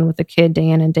 24/7 with the kid day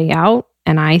in and day out.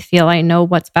 And I feel I know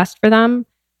what's best for them.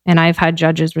 And I've had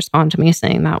judges respond to me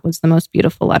saying that was the most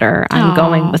beautiful letter. I'm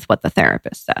going with what the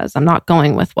therapist says. I'm not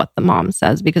going with what the mom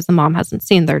says, because the mom hasn't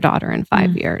seen their daughter in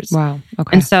 5 years. Wow.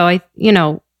 Okay. And so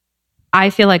I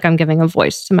feel like I'm giving a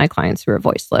voice to my clients who are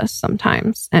voiceless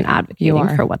sometimes and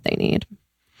advocating for what they need.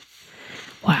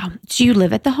 Wow. Do you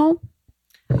live at the home?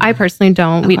 I personally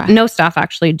don't. Okay. No staff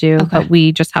actually do, but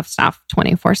we just have staff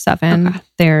 24/7. Okay.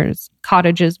 There's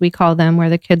cottages, we call them, where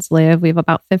the kids live. We have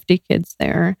about 50 kids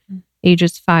there,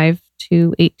 ages 5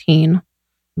 to 18.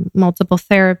 Multiple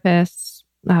therapists,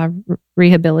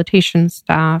 rehabilitation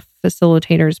staff,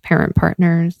 facilitators, parent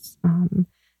partners.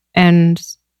 And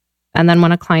then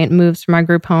when a client moves from our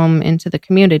group home into the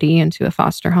community, into a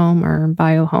foster home or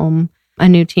bio home, a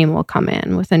new team will come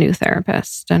in with a new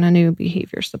therapist and a new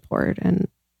behavior support. And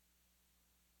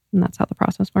that's how the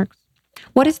process works.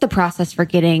 What is the process for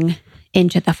getting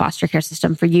into the foster care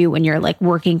system for you when you're like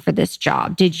working for this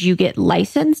job? Did you get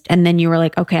licensed and then you were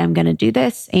like, okay, I'm going to do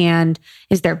this? And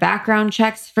is there background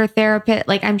checks for therapists?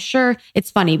 Like, I'm sure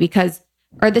it's funny because,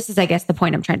 or this is, I guess, the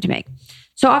point I'm trying to make.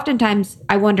 So oftentimes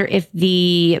I wonder if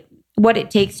what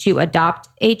it takes to adopt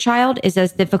a child is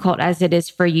as difficult as it is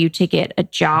for you to get a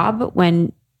job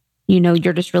when,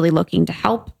 you're just really looking to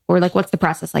help, or like, what's the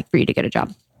process like for you to get a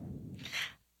job?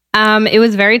 It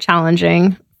was very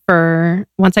challenging.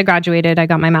 Once I graduated, I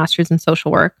got my master's in social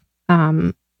work.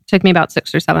 Took me about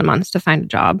 6 or 7 months to find a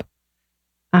job.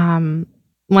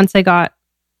 Once I got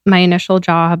my initial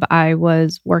job, I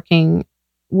was working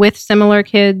with similar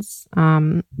kids,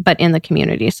 but in the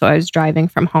community. So I was driving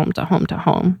from home to home to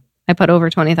home. I put over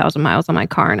 20,000 miles on my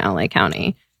car in LA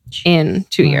County in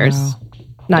 2 years,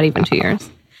 not even 2 years.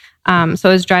 So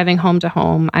I was driving home to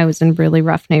home. I was in really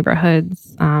rough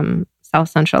neighborhoods, South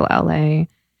Central LA.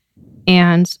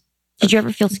 And Did you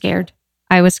ever feel scared?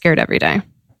 I was scared every day.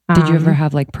 Did you ever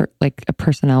have like a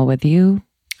personnel with you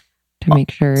to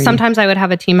make sure? Sometimes I would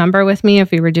have a team member with me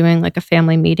if we were doing like a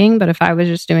family meeting, but if I was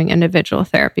just doing individual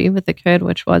therapy with the kid,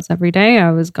 which was every day,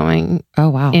 I was going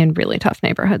in really tough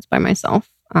neighborhoods by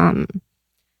myself.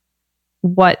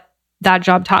 What that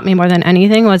job taught me more than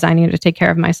anything was I needed to take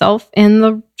care of myself in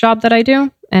the job that I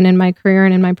do and in my career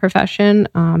and in my profession,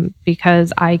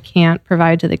 because I can't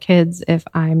provide to the kids if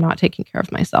I'm not taking care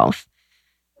of myself.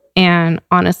 And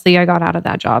honestly, I got out of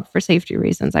that job for safety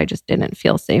reasons. I just didn't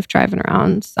feel safe driving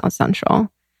around South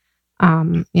Central.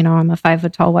 I'm a 5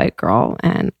 foot tall white girl,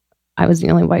 and I was the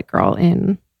only white girl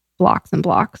in blocks and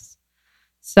blocks.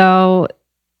 So,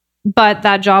 but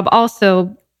that job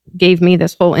also gave me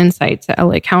this whole insight to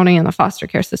LA County and the foster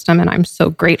care system, and I'm so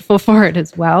grateful for it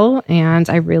as well. And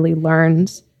I really learned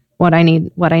what I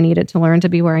needed to learn to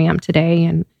be where I am today.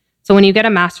 And so when you get a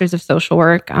master's of social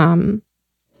work,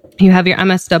 you have your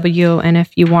MSW, and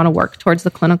if you want to work towards the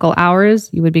clinical hours,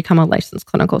 you would become a licensed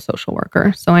clinical social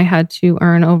worker. So I had to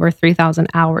earn over 3,000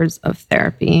 hours of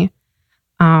therapy,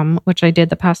 which I did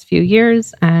the past few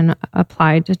years, and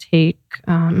applied to take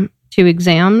 2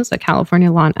 exams, a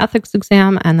California Law and Ethics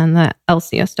exam, and then the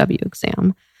LCSW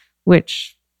exam,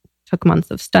 which took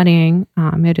months of studying.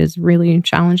 It is really a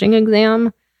challenging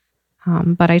exam.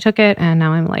 But I took it, and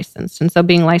now I'm licensed. And so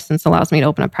being licensed allows me to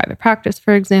open a private practice,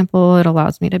 for example. It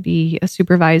allows me to be a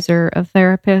supervisor of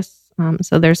therapists.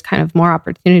 So there's kind of more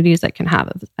opportunities I can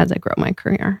have as I grow my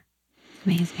career.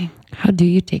 Amazing. How do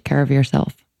you take care of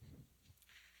yourself?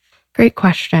 Great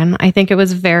question. I think it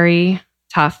was very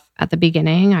tough at the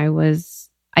beginning.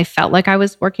 I felt like I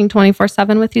was working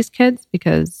 24/7 with these kids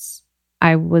because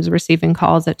I was receiving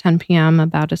calls at 10 p.m.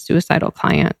 about a suicidal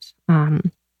client.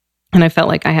 And I felt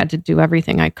like I had to do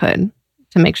everything I could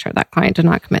to make sure that client did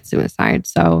not commit suicide.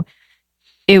 So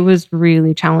it was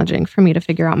really challenging for me to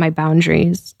figure out my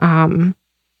boundaries.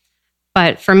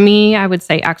 But for me, I would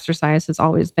say exercise has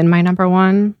always been my number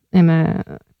one.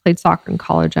 Played soccer in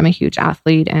college. I'm a huge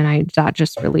athlete, and that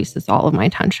just releases all of my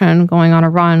tension. Going on a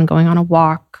run, going on a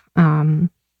walk.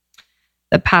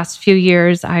 The past few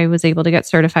years, I was able to get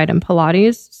certified in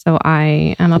Pilates. So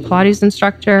I am a Pilates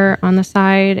instructor on the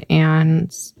side,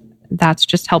 and that's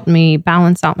just helped me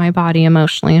balance out my body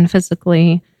emotionally and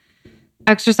physically.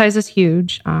 Exercise is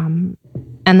huge. And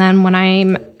then when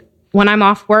I'm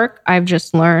off work, I've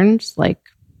just learned, like,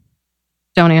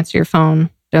 don't answer your phone,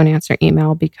 don't answer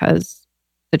email, because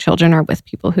the children are with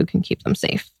people who can keep them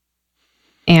safe.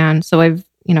 And so I've,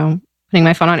 putting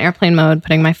my phone on airplane mode,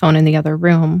 putting my phone in the other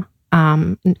room.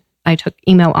 I took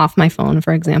email off my phone,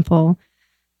 for example.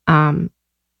 And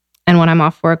when I'm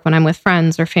off work, when I'm with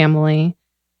friends or family,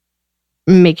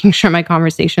 making sure my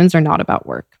conversations are not about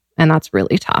work. And that's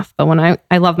really tough. But when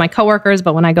I love my coworkers,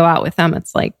 but when I go out with them,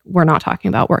 it's like, we're not talking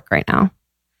about work right now.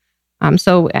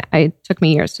 So it took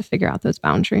me years to figure out those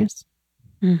boundaries.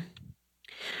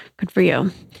 Good for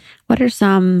you. What are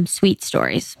some sweet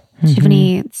stories? Do you have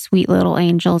any sweet little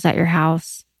angels at your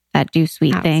house that do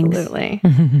sweet things? Absolutely.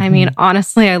 I mean,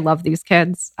 honestly, I love these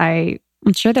kids. I'm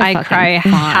sure I cry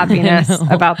happiness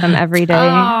about them every day.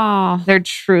 Oh. They're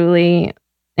truly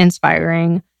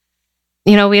inspiring.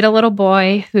 We had a little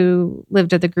boy who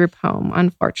lived at the group home,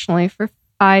 unfortunately, for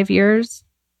 5 years.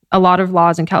 A lot of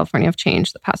laws in California have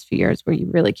changed the past few years where you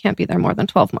really can't be there more than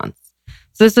 12 months.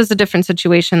 So this is a different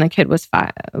situation. The kid was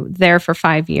there for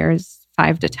 5 years,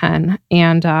 5 to 10.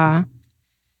 And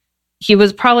he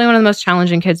was probably one of the most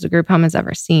challenging kids the group home has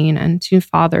ever seen. And 2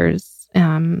 fathers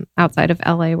outside of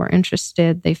LA were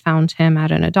interested. They found him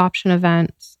at an adoption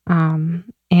event.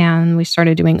 And we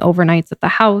started doing overnights at the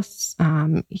house.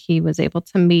 He was able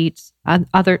to meet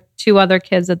 2 other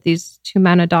kids that these 2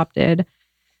 men adopted.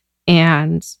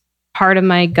 And part of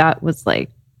my gut was like,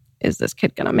 is this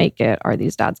kid going to make it? Are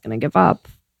these dads going to give up?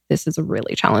 This is a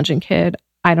really challenging kid.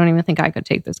 I don't even think I could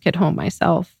take this kid home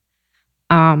myself.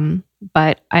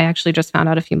 But I actually just found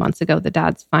out a few months ago the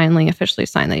dads finally officially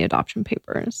signed the adoption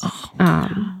papers. Oh, wow.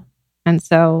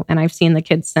 And I've seen the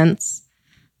kids since.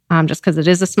 Just because it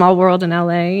is a small world in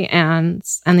LA, and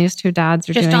these 2 dads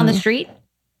are just on the street.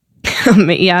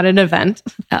 Yeah, at an event.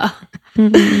 At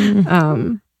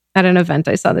an event,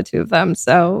 I saw the 2 of them.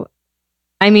 So,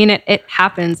 I mean, it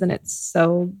happens, and it's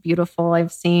so beautiful.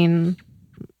 I've seen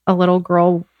a little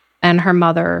girl and her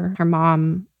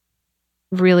mom,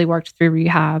 really worked through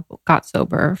rehab, got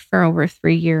sober for over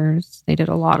 3 years. They did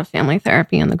a lot of family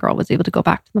therapy, and the girl was able to go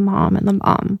back to the mom, and the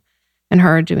mom and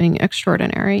her are doing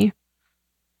extraordinary.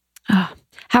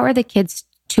 How are the kids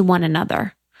to one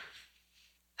another?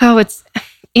 Oh,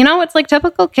 it's like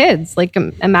typical kids. Like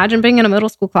imagine being in a middle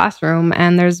school classroom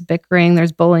and there's bickering,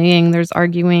 there's bullying, there's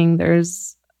arguing,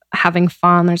 there's having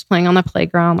fun, there's playing on the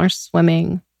playground, there's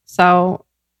swimming. So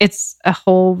it's a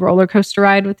whole roller coaster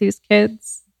ride with these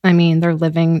kids. I mean, they're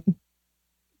living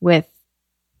with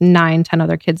 9-10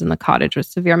 other kids in the cottage with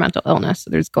severe mental illness.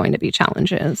 So there's going to be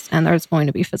challenges and there's going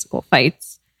to be physical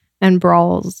fights and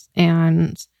brawls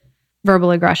and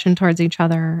verbal aggression towards each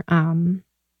other.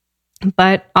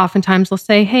 But oftentimes they'll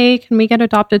say, hey, can we get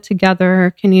adopted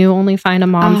together? Can you only find a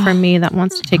mom for me that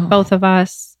wants to take both of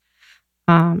us?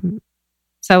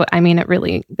 So, I mean, it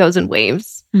really goes in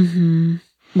waves. Mm-hmm.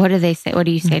 What do they say? What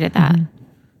do you say to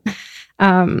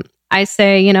that? I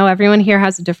say, everyone here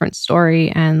has a different story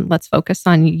and let's focus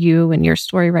on you and your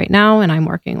story right now. And I'm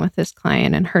working with this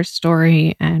client and her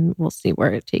story and we'll see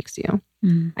where it takes you.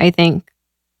 I think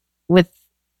with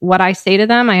what I say to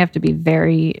them, I have to be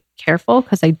very careful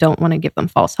because I don't want to give them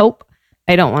false hope.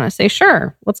 I don't want to say,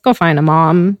 sure, let's go find a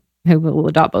mom who will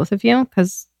adopt both of you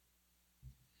because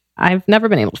I've never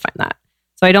been able to find that.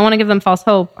 So I don't want to give them false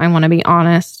hope. I want to be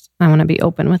honest. I want to be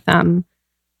open with them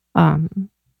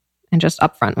and just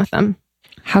upfront with them.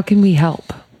 How can we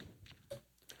help?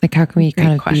 Like, how can we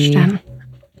Great question.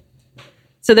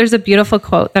 So there's a beautiful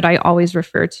quote that I always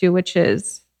refer to, which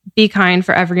is, be kind,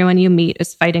 for everyone you meet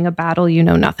is fighting a battle you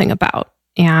know nothing about.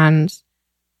 And,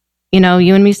 you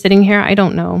and me sitting here, I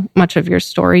don't know much of your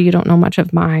story. You don't know much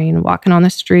of mine. Walking on the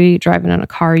street, driving in a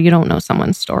car, you don't know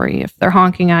someone's story. If they're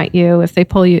honking at you, if they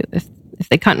pull you, if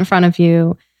they cut in front of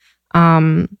you,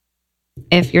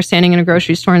 if you're standing in a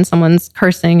grocery store and someone's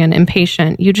cursing and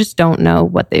impatient, you just don't know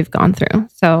what they've gone through.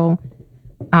 So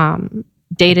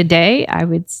day to day, I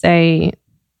would say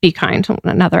be kind to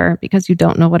one another because you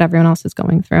don't know what everyone else is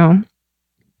going through.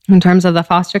 In terms of the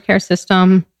foster care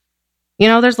system,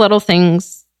 there's little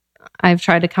things I've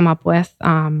tried to come up with.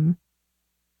 For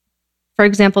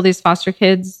example, these foster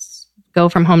kids go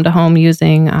from home to home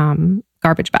using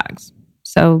garbage bags.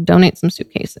 So donate some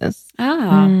suitcases.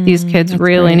 These kids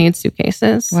really need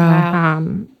suitcases. Wow.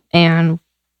 And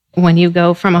when you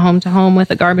go from a home to home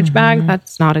with a garbage bag,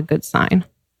 that's not a good sign.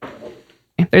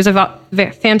 There's a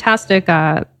fantastic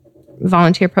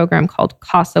volunteer program called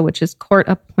CASA, which is Court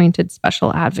Appointed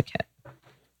Special Advocate.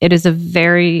 It is a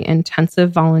very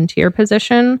intensive volunteer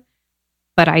position,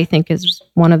 but I think is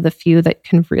one of the few that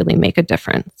can really make a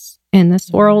difference in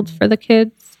this world for the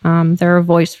kids. They're a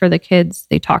voice for the kids.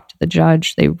 They talk to the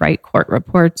judge. They write court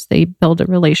reports. They build a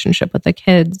relationship with the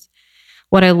kids.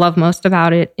 What I love most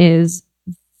about it is,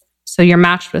 so you're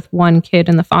matched with one kid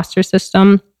in the foster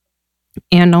system,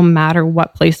 and no matter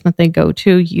what placement they go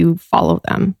to, you follow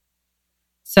them.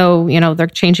 So, they're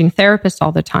changing therapists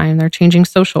all the time. They're changing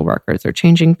social workers. They're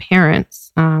changing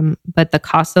parents. But the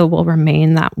CASA will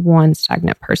remain that one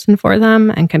stagnant person for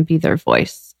them and can be their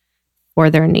voice for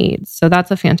their needs. So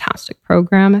that's a fantastic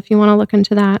program if you want to look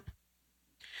into that.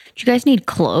 Do you guys need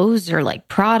clothes or like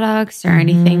products or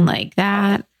anything like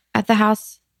that at the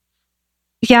house?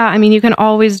 Yeah, I mean, you can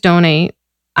always donate.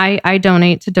 I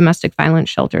donate to domestic violence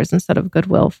shelters instead of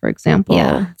Goodwill, for example.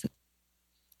 Yeah.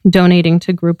 Donating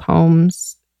to group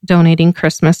homes, donating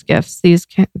Christmas gifts. These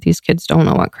kids don't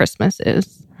know what Christmas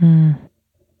is.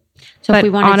 So if we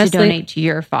wanted to donate to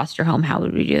your foster home, how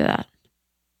would we do that?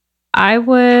 I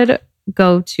would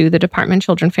go to the Department of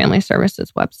Children and Family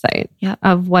Services website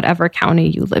of whatever county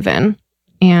you live in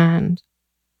and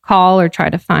call or try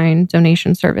to find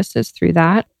donation services through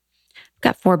that. I've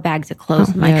got 4 bags of clothes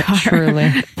in my car.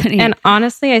 Truly. And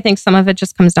honestly, I think some of it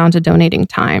just comes down to donating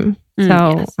time.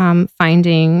 So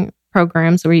finding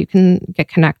programs where you can get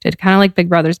connected, kind of like Big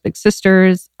Brothers Big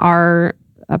Sisters are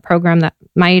a program that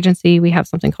my agency, we have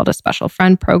something called a Special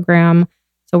Friend Program.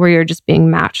 So where you're just being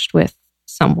matched with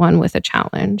someone with a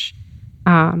challenge.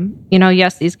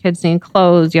 Yes, these kids need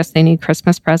clothes. Yes, they need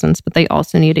Christmas presents, but they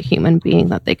also need a human being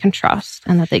that they can trust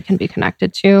and that they can be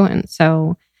connected to. And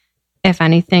so if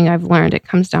anything, I've learned it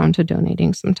comes down to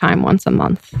donating some time once a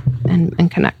month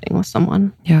and connecting with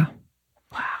someone. Yeah.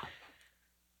 Wow.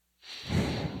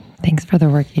 Thanks for the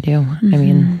work you do. I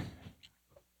mean,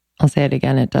 I'll say it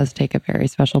again. It does take a very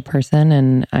special person.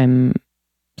 And I'm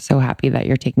so happy that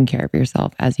you're taking care of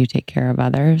yourself as you take care of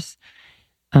others.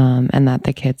 And that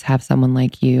the kids have someone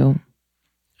like you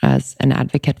as an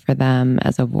advocate for them,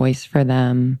 as a voice for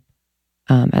them,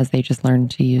 as they just learn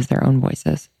to use their own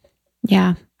voices.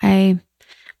 Yeah, I'm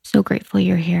so grateful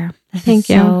you're here. Thank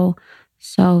you.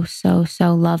 So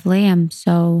lovely. I'm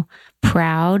so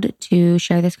proud to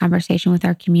share this conversation with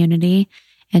our community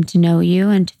and to know you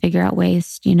and to figure out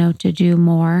ways, to do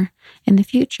more in the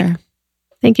future.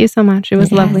 Thank you so much. It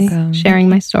was lovely sharing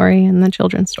my story and the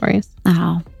children's stories.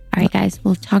 Oh, all right, guys.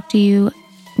 We'll talk to you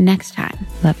next time.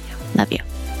 Love you. Love you.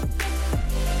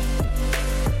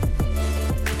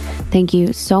 Thank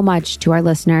you so much to our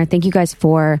listener. Thank you guys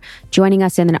for joining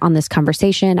us on this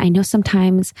conversation. I know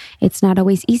sometimes it's not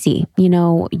always easy. You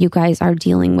know, you guys are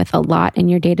dealing with a lot in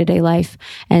your day-to-day life,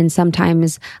 and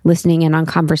sometimes listening in on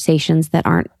conversations that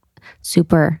aren't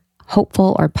super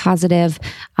hopeful or positive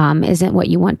isn't what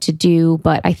you want to do.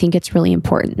 But I think it's really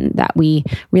important that we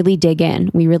really dig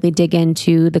in. We really dig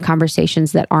into the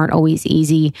conversations that aren't always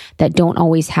easy, that don't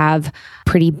always have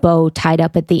pretty bow tied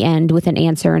up at the end with an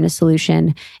answer and a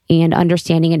solution. And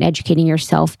understanding and educating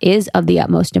yourself is of the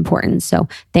utmost importance. So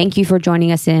thank you for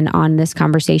joining us in on this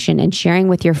conversation and sharing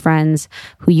with your friends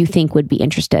who you think would be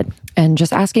interested. And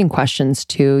just asking questions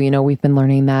too. You know, we've been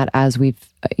learning that as we've,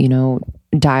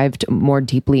 dived more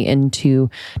deeply into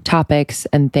topics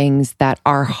and things that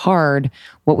are hard,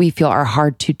 what we feel are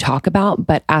hard to talk about,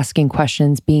 but asking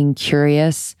questions, being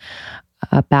curious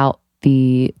about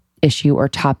the issue or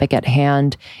topic at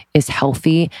hand is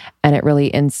healthy, and it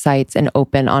really incites an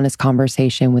open, honest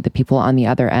conversation with the people on the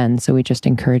other end. So we just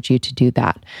encourage you to do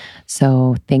that.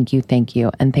 So thank you.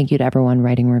 And thank you to everyone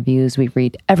writing reviews. We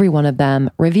read every one of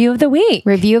them. Review of the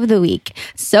week.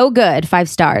 So good. 5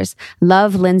 stars.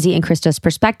 Love Lindsay and Krista's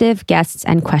perspective, guests,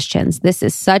 and questions. This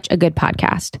is such a good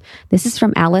podcast. This is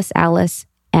from Alice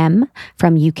M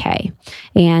from UK.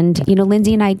 And,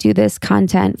 Lindsay and I do this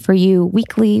content for you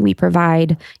weekly. We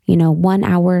provide, 1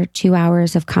 hour, 2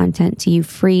 hours of content to you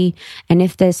free. And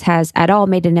if this has at all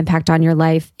made an impact on your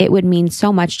life, it would mean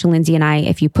so much to Lindsay and I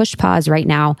if you pushed pause right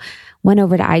now, went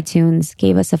over to iTunes,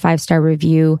 gave us a 5-star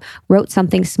review, wrote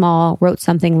something small, wrote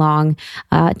something long,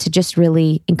 to just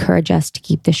really encourage us to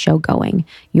keep the show going.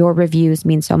 Your reviews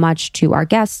mean so much to our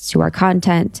guests, to our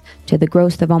content, to the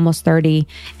growth of Almost 30,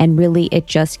 and really it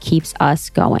just keeps us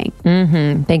going.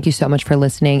 Thank you so much for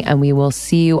listening, and we will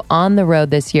see you on the road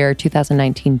this year.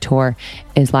 2019 tour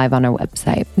is live on our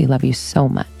website. We love you so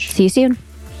much. See you soon.